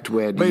expect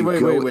when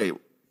Wait.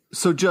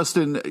 So,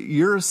 Justin,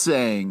 you're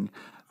saying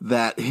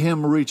that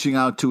him reaching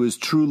out to his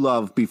true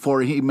love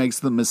before he makes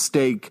the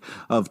mistake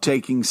of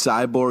taking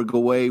Cyborg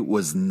away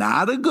was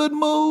not a good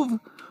move?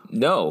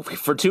 No,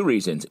 for two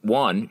reasons.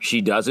 One, she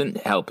doesn't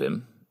help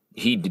him.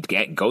 He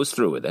goes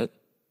through with it.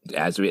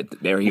 Was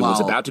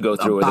about to go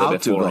through with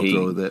it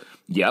before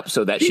Yep,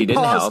 so that she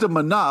didn't help. He paused him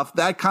enough.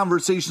 That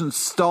conversation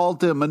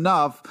stalled him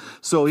enough.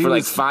 So he for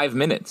like 5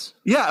 minutes.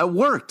 Yeah, it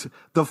worked.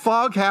 The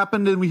fog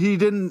happened and he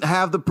didn't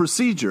have the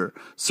procedure.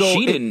 So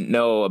she didn't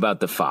know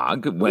about the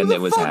fog when it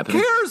was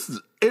happening. Who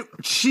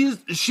cares?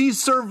 She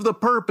served the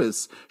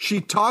purpose. She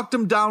talked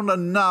him down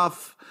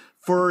enough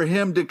for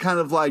him to kind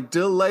of like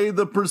delay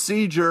the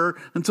procedure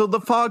until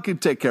the fog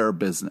could take care of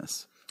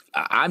business.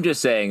 I'm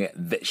just saying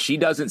that she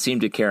doesn't seem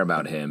to care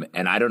about him,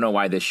 and I don't know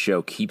why this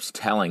show keeps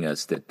telling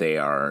us that they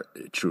are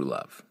true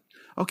love.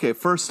 Okay,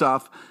 first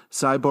off,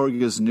 Cyborg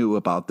is new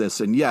about this,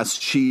 and yes,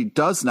 she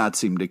does not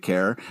seem to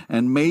care,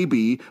 and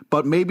maybe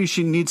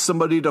she needs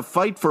somebody to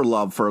fight for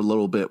love for a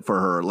little bit for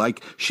her.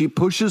 Like, she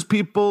pushes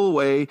people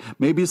away.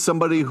 Maybe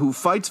somebody who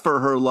fights for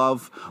her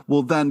love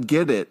will then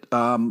get it.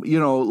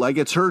 Like,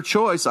 it's her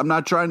choice. I'm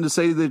not trying to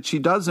say that she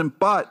doesn't,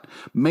 but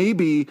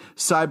maybe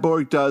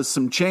Cyborg does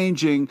some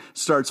changing,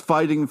 starts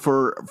fighting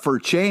for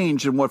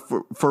change and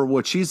for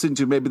what she's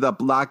into. Maybe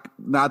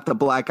not the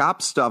Black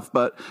Ops stuff,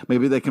 but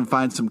maybe they can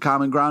find some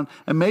common ground,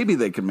 and maybe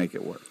they can make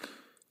it work.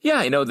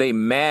 Yeah, they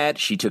met.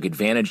 She took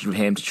advantage of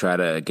him to try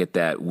to get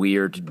that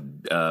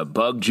weird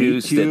bug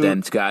juice that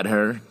then got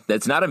her.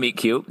 That's not a meet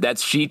cute.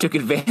 She took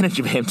advantage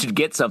of him to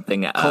get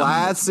something.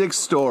 Classic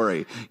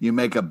story. You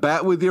make a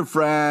bet with your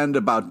friend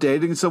about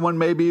dating someone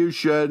maybe you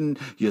shouldn't.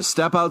 You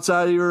step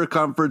outside of your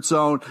comfort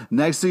zone.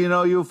 Next thing you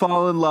know, you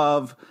fall in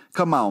love.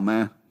 Come on,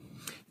 man.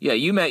 Yeah,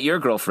 you met your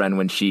girlfriend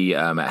when she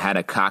had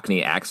a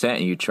Cockney accent,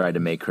 and you tried to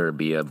make her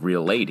be a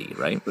real lady,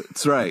 right?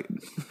 That's right.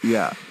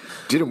 Yeah.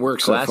 Didn't work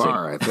so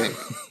far, I think.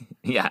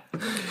 Yeah.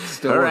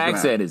 Her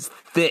accent is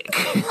thick.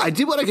 I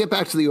did want to get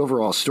back to the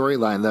overall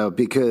storyline, though,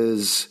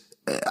 because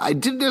I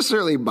didn't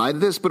necessarily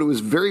mind this, but it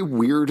was very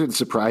weird and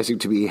surprising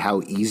to me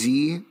how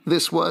easy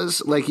this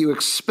was. Like, you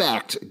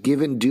expect,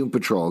 given Doom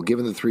Patrol,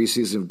 given the 3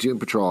 seasons of Doom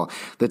Patrol,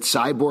 that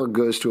Cyborg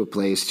goes to a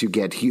place to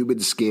get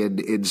human skin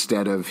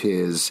instead of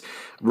his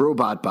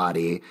robot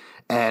body.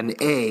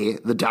 And A,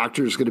 the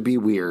doctor is going to be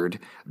weird.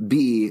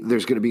 B,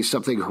 there's going to be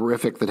something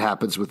horrific that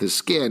happens with his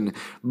skin.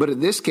 But in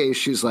this case,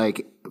 she's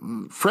like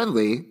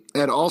friendly.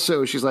 And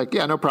also she's like,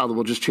 yeah, no problem.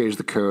 We'll just change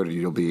the code and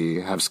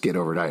you'll have skin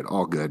overnight.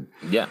 All good.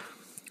 Yeah.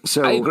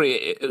 So I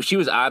agree. She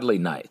was oddly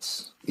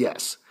nice.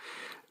 Yes.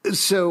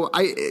 So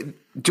I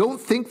don't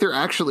think there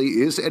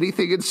actually is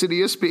anything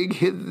insidious being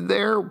hidden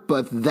there,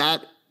 but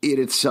that in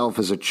itself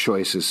as a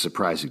choice is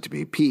surprising to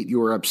me. Pete,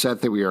 you were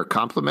upset that we are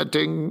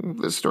complimenting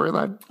this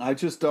storyline? I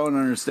just don't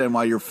understand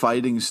why you're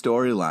fighting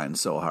storylines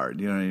so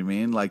hard. You know what I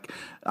mean? Like,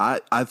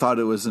 I thought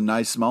it was a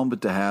nice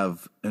moment to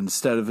have,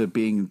 instead of it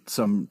being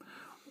some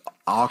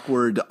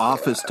awkward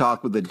office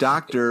talk with the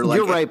doctor.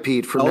 You're right,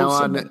 Pete. From now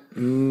on,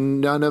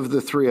 none of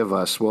the three of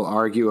us will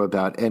argue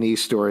about any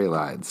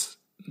storylines,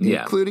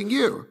 including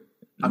you.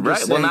 I'm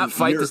right. We'll not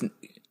fight this.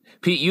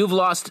 Pete, you've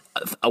lost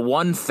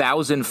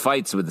 1,000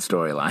 fights with the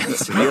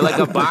storylines. You're like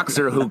a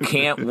boxer who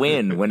can't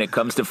win when it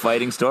comes to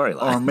fighting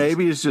storylines. Or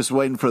maybe he's just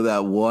waiting for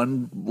that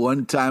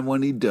one time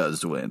when he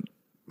does win.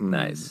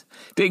 Nice.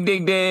 Ding,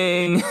 ding,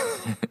 ding.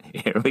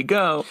 Here we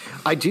go.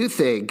 I do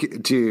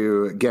think,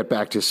 to get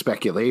back to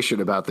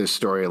speculation about this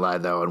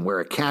storyline, though, and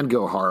where it can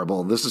go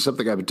horrible, this is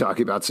something I've been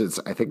talking about since,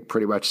 I think,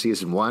 pretty much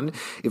season 1.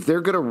 If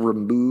they're going to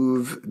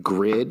remove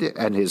Grid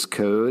and his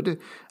code,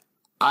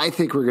 I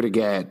think we're going to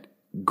get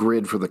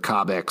Grid for the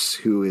comics,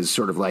 who is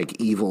sort of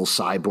like evil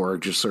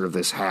cyborg, just sort of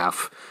this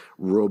half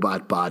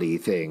robot body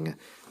thing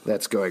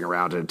that's going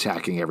around and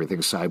attacking everything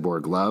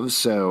Cyborg loves.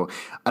 So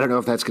I don't know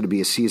if that's going to be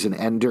a season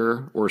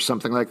ender or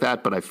something like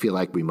that, but I feel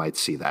like we might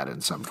see that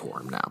in some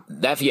form now.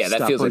 That feels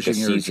like a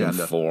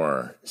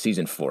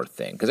season 4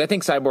 thing. Because I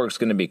think Cyborg's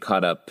going to be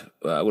caught up.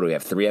 What do we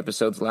have? 3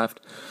 episodes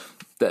left?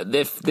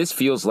 This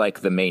feels like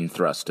the main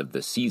thrust of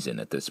the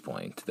season at this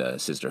point, the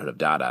Sisterhood of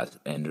Dada,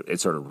 and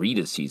it's sort of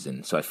Rita's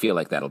season. So I feel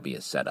like that'll be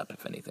a setup,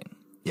 if anything.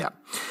 Yeah.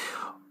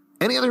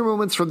 Any other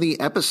moments from the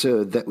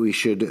episode that we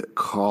should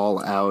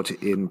call out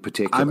in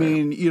particular? I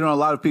mean, a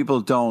lot of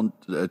people don't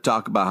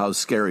talk about how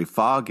scary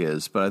fog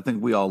is, but I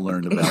think we all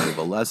learned a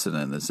valuable lesson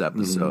in this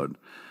episode.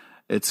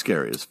 It's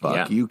scary as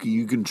fuck. Yeah.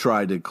 You can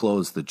try to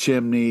close the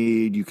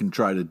chimney, you can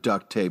try to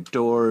duct tape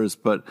doors,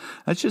 but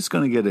that's just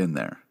going to get in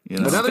there.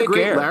 Another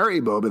great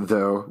Larry moment,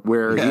 though,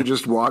 where he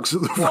just walks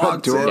in the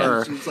front door.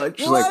 Yeah. She's like,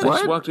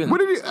 what? What did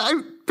you?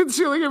 I've been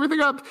sealing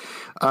everything up.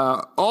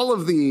 All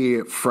of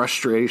the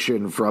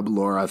frustration from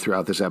Laura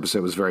throughout this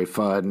episode was very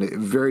fun.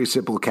 Very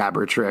simple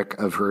Cabra trick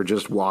of her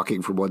just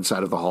walking from one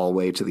side of the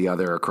hallway to the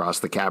other across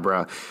the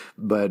Cabra,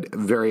 but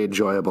very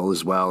enjoyable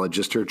as well. And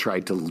just her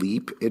trying to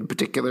leap in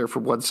particular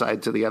from one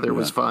side to the other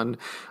was fun.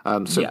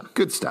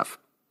 Good stuff.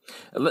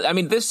 I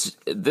mean,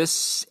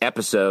 this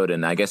episode,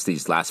 and I guess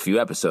these last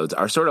few episodes,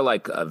 are sort of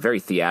like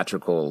very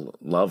theatrical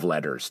love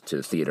letters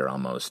to theater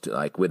almost,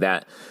 like with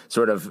that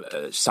sort of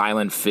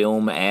silent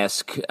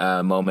film-esque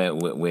moment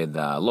with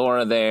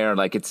Laura there.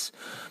 Like, it's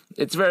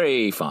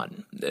very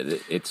fun.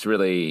 It's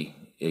really,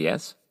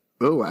 yes?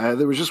 Oh,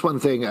 there was just one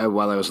thing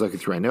while I was looking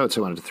through my notes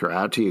I wanted to throw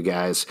out to you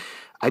guys.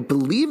 I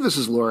believe this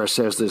is Laura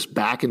says this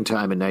back in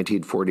time in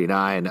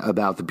 1949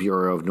 about the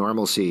Bureau of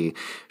Normalcy.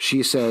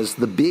 She says,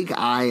 the big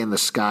eye in the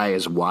sky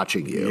is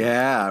watching you.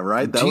 Yeah,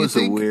 right. That was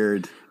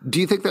weird. Do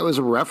you think that was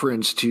a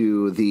reference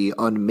to the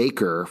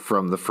Unmaker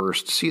from the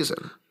first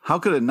season? How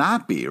could it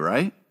not be,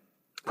 right?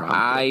 Probably.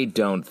 I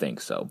don't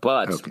think so,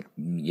 but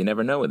you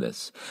never know with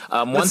this.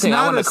 One thing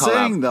I want to call out.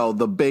 saying, though,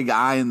 the big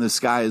eye in the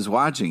sky is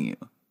watching you.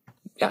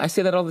 Yeah, I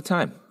say that all the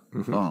time.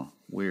 Mm-hmm. Oh,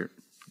 weird.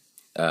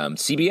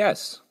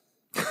 CBS.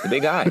 The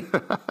big eye.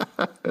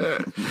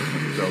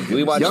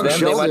 We watch them,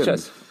 Sheldon. they watch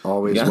us.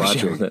 Always Young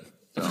watching.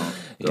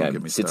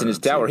 Don't sits in his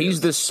tower.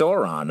 He's the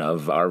Sauron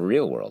of our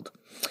real world.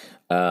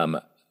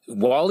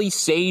 Wally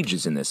Sage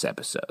is in this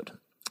episode.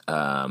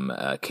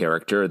 A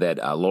character that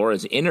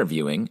Laura's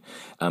interviewing.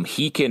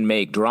 He can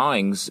make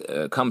drawings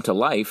come to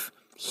life.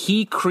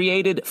 He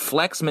created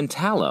Flex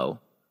Mentallo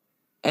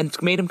and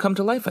made him come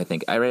to life, I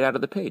think. I read out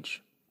of the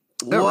page.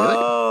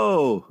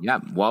 Whoa! Yeah,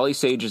 Wally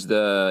Sage is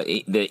the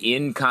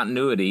in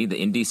continuity,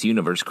 the in DC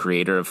universe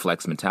creator of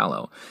Flex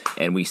Mentallo,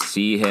 and we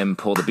see him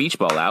pull the beach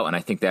ball out, and I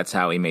think that's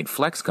how he made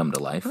Flex come to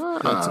life.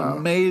 That's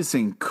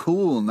amazing,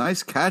 cool,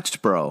 nice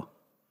catch, bro.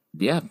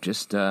 Yeah,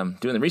 just doing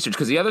the research.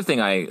 Because the other thing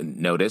I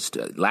noticed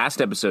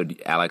last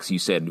episode, Alex, you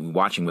said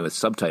watching with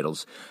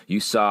subtitles, you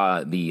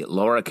saw the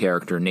Laura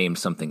character named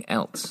something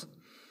else.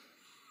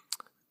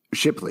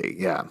 Shipley,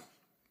 yeah.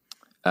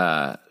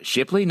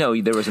 Shipley?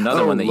 No, there was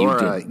another one that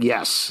Laura, you did.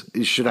 Yes.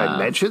 Should I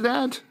mention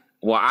that?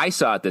 Well, I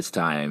saw it this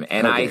time,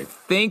 and I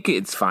think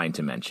it's fine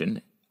to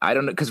mention. I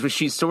don't know, because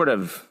she's sort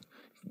of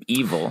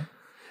evil.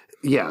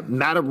 Yeah,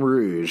 Madame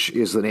Rouge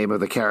is the name of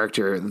the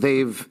character.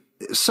 They've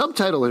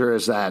subtitled her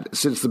as that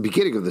since the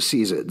beginning of the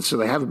season, so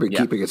they haven't been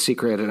keeping it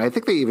secret, and I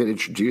think they even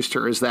introduced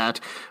her as that,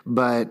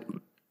 but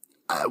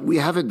we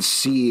haven't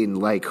seen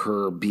like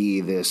her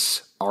be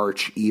this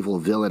arch evil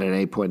villain at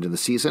any point in the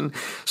season.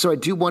 So I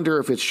do wonder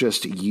if it's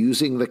just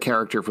using the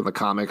character from the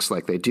comics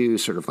like they do,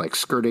 sort of like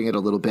skirting it a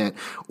little bit,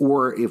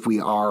 or if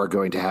we are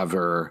going to have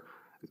her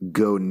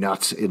go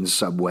nuts in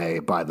some way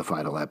by the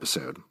final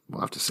episode. We'll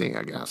have to see,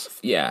 I guess.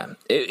 Yeah.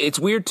 It's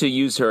weird to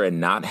use her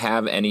and not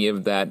have any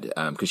of that,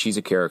 because she's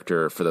a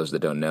character, for those that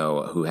don't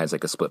know, who has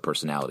like a split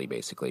personality,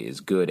 basically,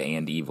 is good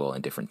and evil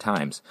in different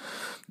times.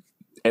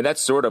 And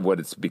that's sort of what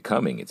it's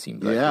becoming, it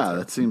seems like. Yeah,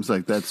 that seems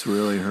like that's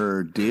really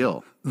her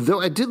deal.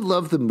 Though I did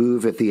love the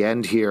move at the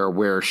end here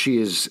where she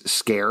is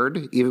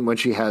scared, even when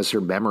she has her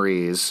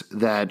memories,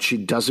 that she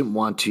doesn't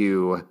want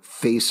to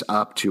face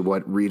up to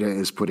what Rita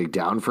is putting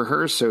down for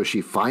her. So she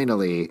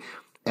finally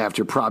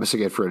after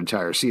promising it for an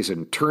entire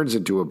season, turns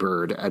into a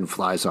bird and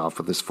flies off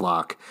with this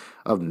flock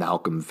of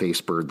Malcolm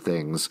Facebird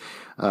things.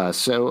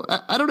 So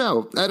I don't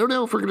know. I don't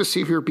know if we're going to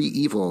see her be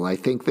evil. I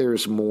think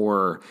there's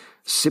more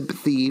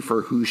sympathy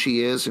for who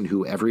she is and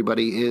who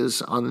everybody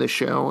is on this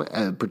show,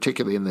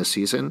 particularly in this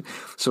season.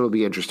 So it'll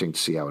be interesting to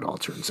see how it all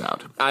turns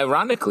out.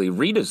 Ironically,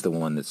 Rita's the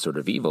one that's sort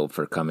of evil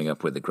for coming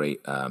up with the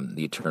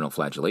eternal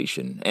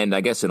flagellation. And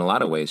I guess in a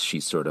lot of ways,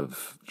 she's sort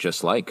of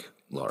just like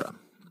Laura.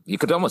 You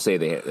could almost say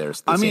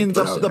there's.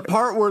 The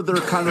part where they're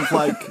kind of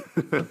like,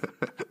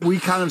 we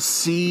kind of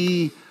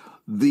see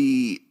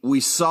we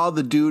saw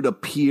the dude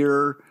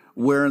appear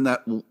wearing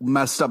that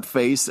messed up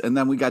face, and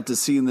then we got to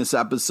see in this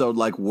episode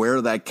like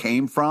where that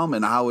came from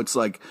and how it's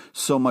like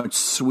so much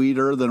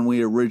sweeter than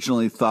we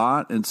originally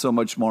thought and so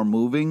much more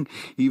moving,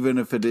 even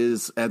if it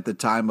is at the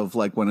time of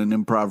like when an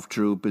improv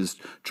troupe is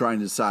trying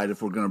to decide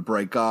if we're going to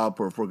break up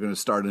or if we're going to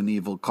start an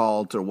evil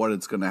cult or what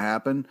it's going to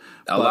happen.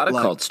 A lot of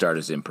cults start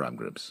as improv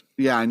groups.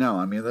 Yeah, I know.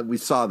 I mean, we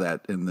saw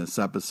that in this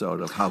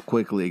episode of how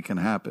quickly it can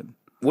happen.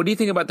 What do you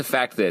think about the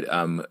fact that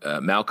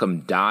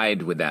Malcolm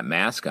died with that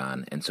mask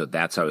on, and so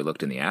that's how he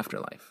looked in the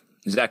afterlife?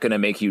 Is that going to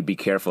make you be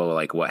careful,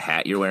 like what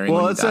hat you're wearing?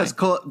 Well, it's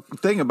that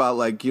thing about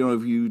like, you know,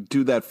 if you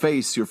do that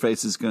face, your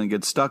face is going to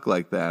get stuck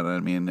like that. I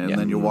mean, and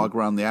then you walk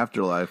around the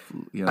afterlife.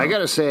 You know. I got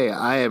to say,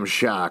 I am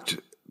shocked,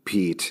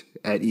 Pete,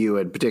 at you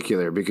in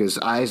particular, because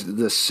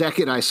the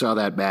second I saw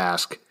that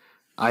mask,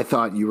 I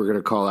thought you were going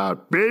to call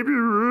out Baby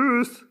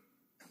Ruth,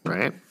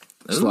 right?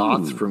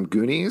 Sloth from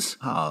Goonies.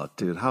 Oh,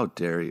 dude, how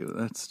dare you?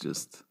 That's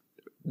just...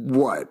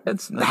 What?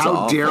 That's how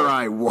awful. dare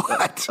I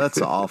what? That's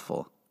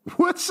awful.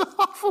 What's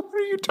awful? What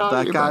are you talking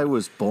about? That guy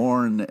was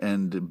born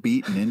and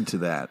beaten into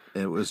that.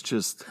 It was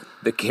just...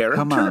 The character?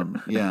 Come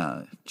on,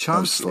 yeah.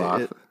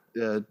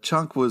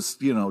 Chunk was,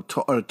 you know,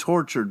 a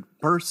tortured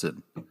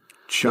person.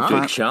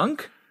 Big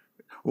Chunk?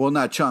 Well,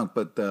 not Chunk,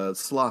 but the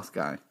sloth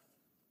guy.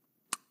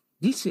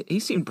 He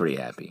seemed pretty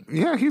happy.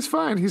 Yeah, he's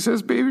fine. He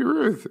says Baby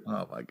Ruth.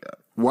 Oh, my God.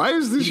 Why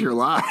is this your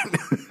line?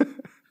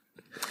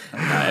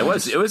 It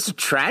was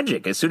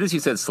tragic. As soon as he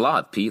said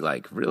sloth, Pete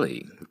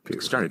really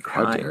started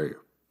crying. How dare you?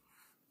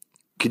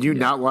 Can you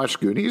not watch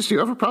Goonies? Do you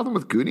have a problem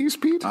with Goonies,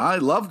 Pete? I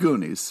love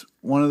Goonies.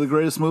 One of the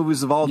greatest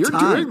movies of all You're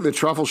time. doing the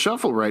truffle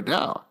shuffle right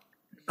now.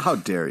 How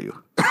dare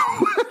you?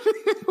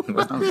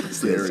 How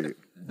dare you?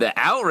 The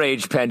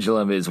outrage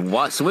pendulum is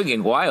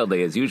swinging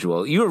wildly as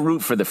usual. You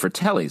root for the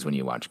Fratellis when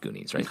you watch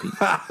Goonies, right, Pete?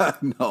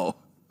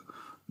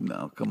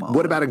 No, come on.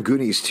 What about in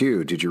Goonies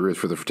 2? Did you root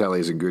for the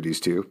Fratellis in Goonies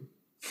 2?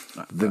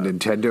 The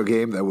Nintendo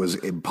game that was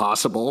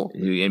impossible?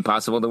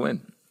 Impossible to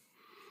win.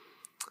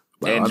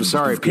 Well, And I'm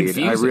sorry, Pete.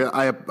 confusing.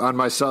 I on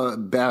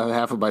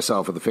behalf of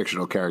myself and the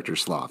fictional character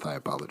Sloth, I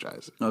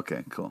apologize.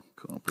 Okay, cool.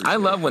 I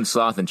love when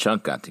Sloth and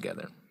Chunk got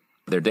together.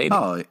 They're dating.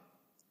 Oh,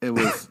 it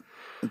was.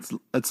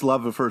 It's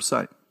love at first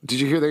sight. Did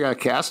you hear they got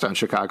cast on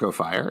Chicago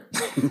Fire?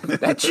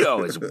 That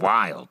show is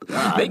wild.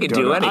 They can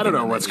do anything. I don't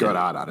know what's going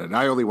on it.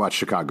 I only watch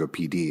Chicago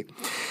PD.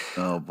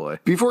 Oh, boy.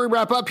 Before we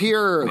wrap up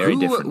here,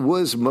 who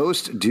was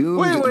most doomed?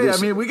 Wait. I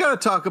mean, we got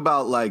to talk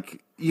about,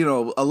 like, you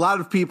know, a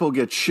lot of people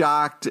get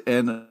shocked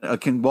and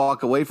can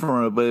walk away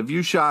from it. But if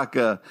you shock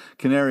a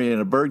canary in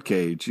a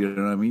birdcage, you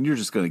know what I mean? You're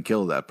just going to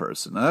kill that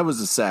person. That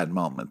was a sad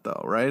moment,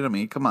 though, right? I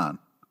mean, come on.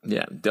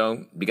 Yeah,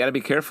 you got to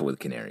be careful with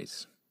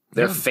canaries.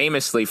 They're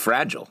famously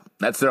fragile.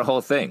 That's their whole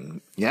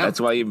thing. Yeah.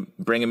 That's why you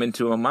bring them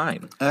into a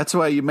mine. That's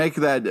why you make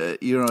that,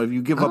 if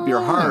you give up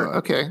your heart.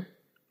 Okay.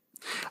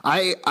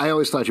 I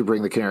always thought you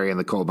bring the canary in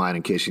the coal mine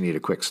in case you need a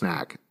quick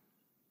snack.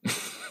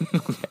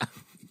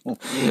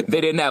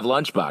 They didn't have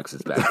lunch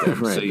boxes back then.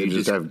 Right. So you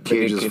just have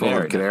cages full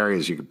of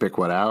canaries. You can pick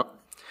one out.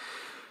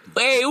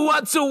 Hey, who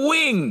wants a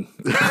wing?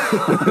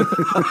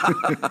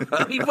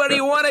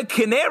 Anybody want a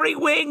canary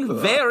wing?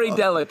 Very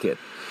delicate.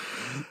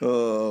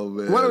 Oh,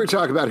 man. Why don't we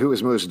talk about who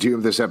was most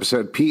doomed this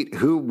episode? Pete,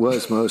 who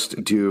was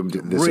most doomed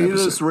this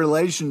Rita's episode?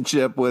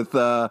 relationship with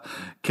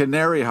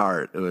Canary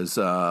Heart was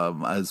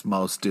as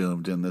most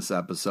doomed in this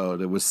episode.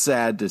 It was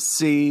sad to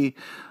see.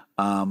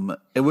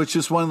 It was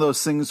just one of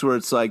those things where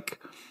it's like,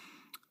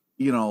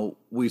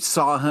 we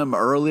saw him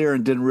earlier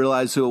and didn't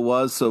realize who it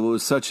was. So it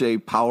was such a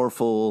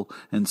powerful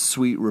and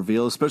sweet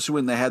reveal, especially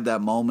when they had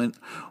that moment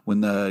when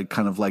the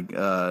kind of like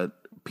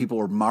people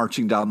were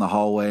marching down the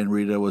hallway and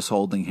Rita was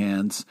holding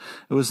hands.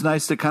 It was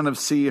nice to kind of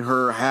see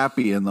her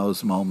happy in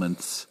those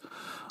moments.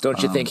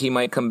 Don't you think he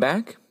might come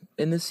back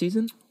in this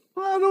season?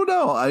 I don't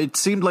know. It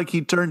seemed like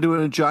he turned into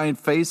a giant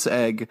face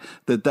egg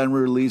that then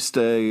released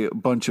a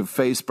bunch of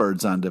face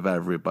birds onto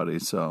everybody.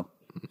 So,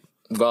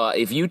 well,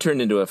 if you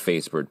turned into a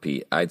face bird,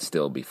 Pete, I'd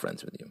still be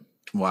friends with you.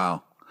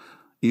 Wow.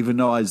 Even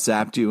though I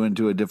zapped you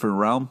into a different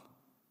realm?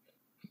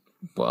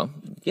 Well,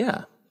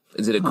 yeah.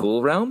 Is it a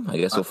cool realm? I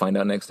guess we'll find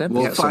out next episode.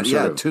 We'll find,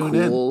 yeah, tune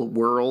in. Cool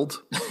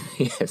world.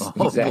 Yes,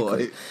 Oh,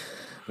 exactly. boy.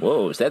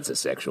 Whoa, that's a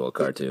sexual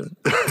cartoon.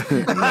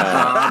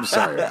 I'm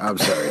sorry,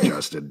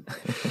 Justin.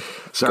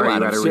 Sorry Come on,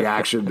 you had I'm a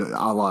reaction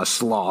a la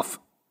sloth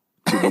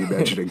to me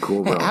mentioning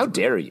Cool World. How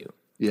dare you?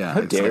 Yeah,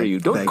 How dare you?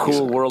 Don't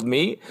cool world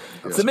me.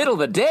 It's the middle of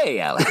the day,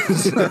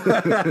 Alex.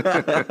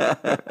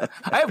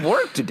 I have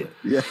work to do.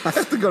 Yeah, I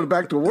have to go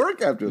back to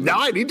work after this. Now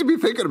I need to be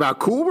thinking about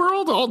Cool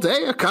World all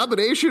day, a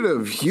combination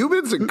of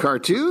humans and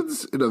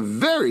cartoons in a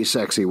very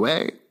sexy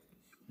way.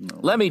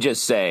 Let me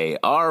just say,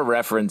 our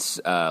reference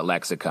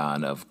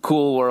lexicon of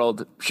Cool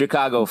World,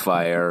 Chicago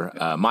Fire,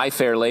 My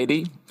Fair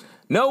Lady,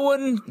 no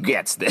one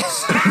gets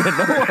this.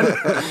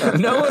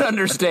 no one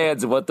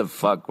understands what the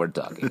fuck we're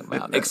talking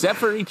about, except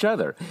for each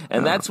other.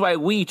 And that's why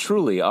we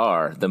truly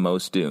are the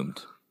most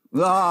doomed.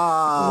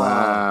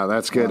 Wow,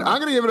 that's good. I'm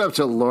going to give it up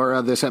to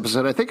Laura this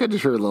episode. I think I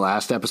just heard the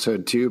last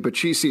episode too, but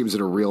she seems in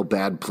a real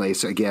bad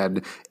place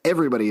again.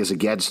 Everybody is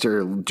against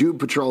her. Doom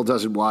Patrol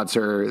doesn't want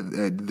her.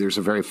 There's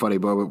a very funny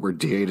moment where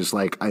Dane is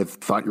like, I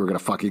thought you were going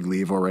to fucking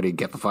leave already.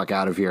 Get the fuck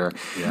out of here.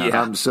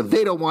 Yeah. So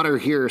they don't want her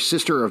here.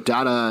 Sister of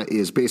Dada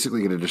is basically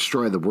going to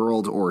destroy the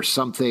world or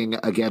something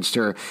against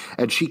her,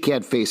 and she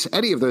can't face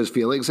any of those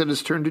feelings and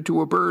is turned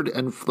into a bird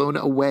and flown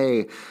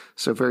away.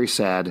 So very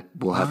sad.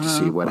 We'll have to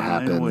see what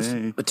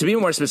happens. But to be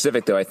more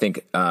specific, though, I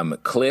think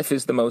Cliff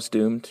is the most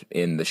doomed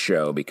in the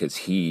show because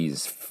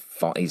he's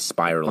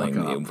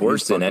spiraling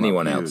worse than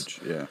anyone else.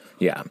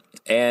 Yeah.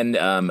 And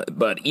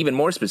but even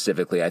more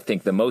specifically, I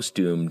think the most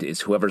doomed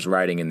is whoever's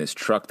riding in this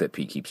truck that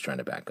Pete keeps trying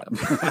to back up.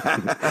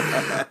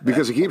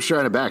 Because he keeps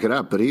trying to back it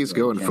up, but he's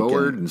going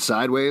forward and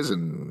sideways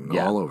and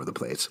all over the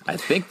place. I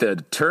think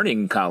the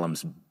turning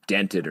column's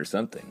dented or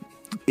something.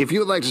 If you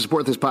would like to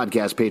support this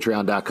podcast,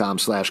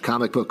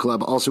 patreon.com/Comic Book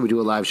Club. Also, we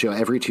do a live show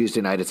every Tuesday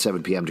night at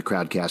 7 p.m. to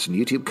Crowdcast on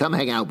YouTube. Come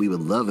hang out. We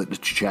would love to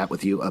chat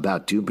with you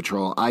about Doom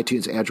Patrol,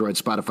 iTunes, Android,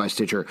 Spotify,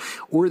 Stitcher,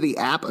 or the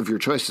app of your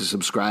choice to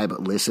subscribe,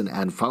 listen,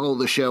 and follow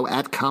the show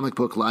at Comic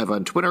Book Live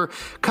on Twitter,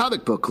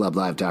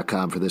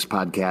 comicbookclublive.com for this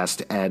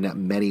podcast, and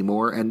many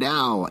more. And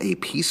now, a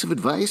piece of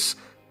advice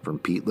from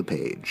Pete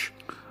LePage.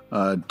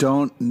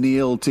 Don't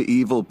kneel to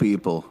evil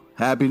people.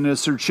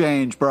 Happiness or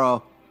change,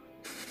 bro.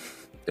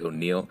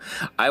 O'Neill.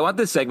 I want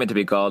this segment to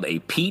be called A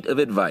Pete of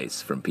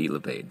Advice from Pete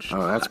LePage.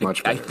 Oh, that's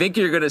much better. I think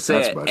you're going to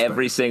say it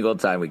every single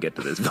time we get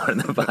to this part of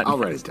the podcast. I'll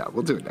write it down.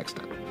 We'll do it next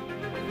time.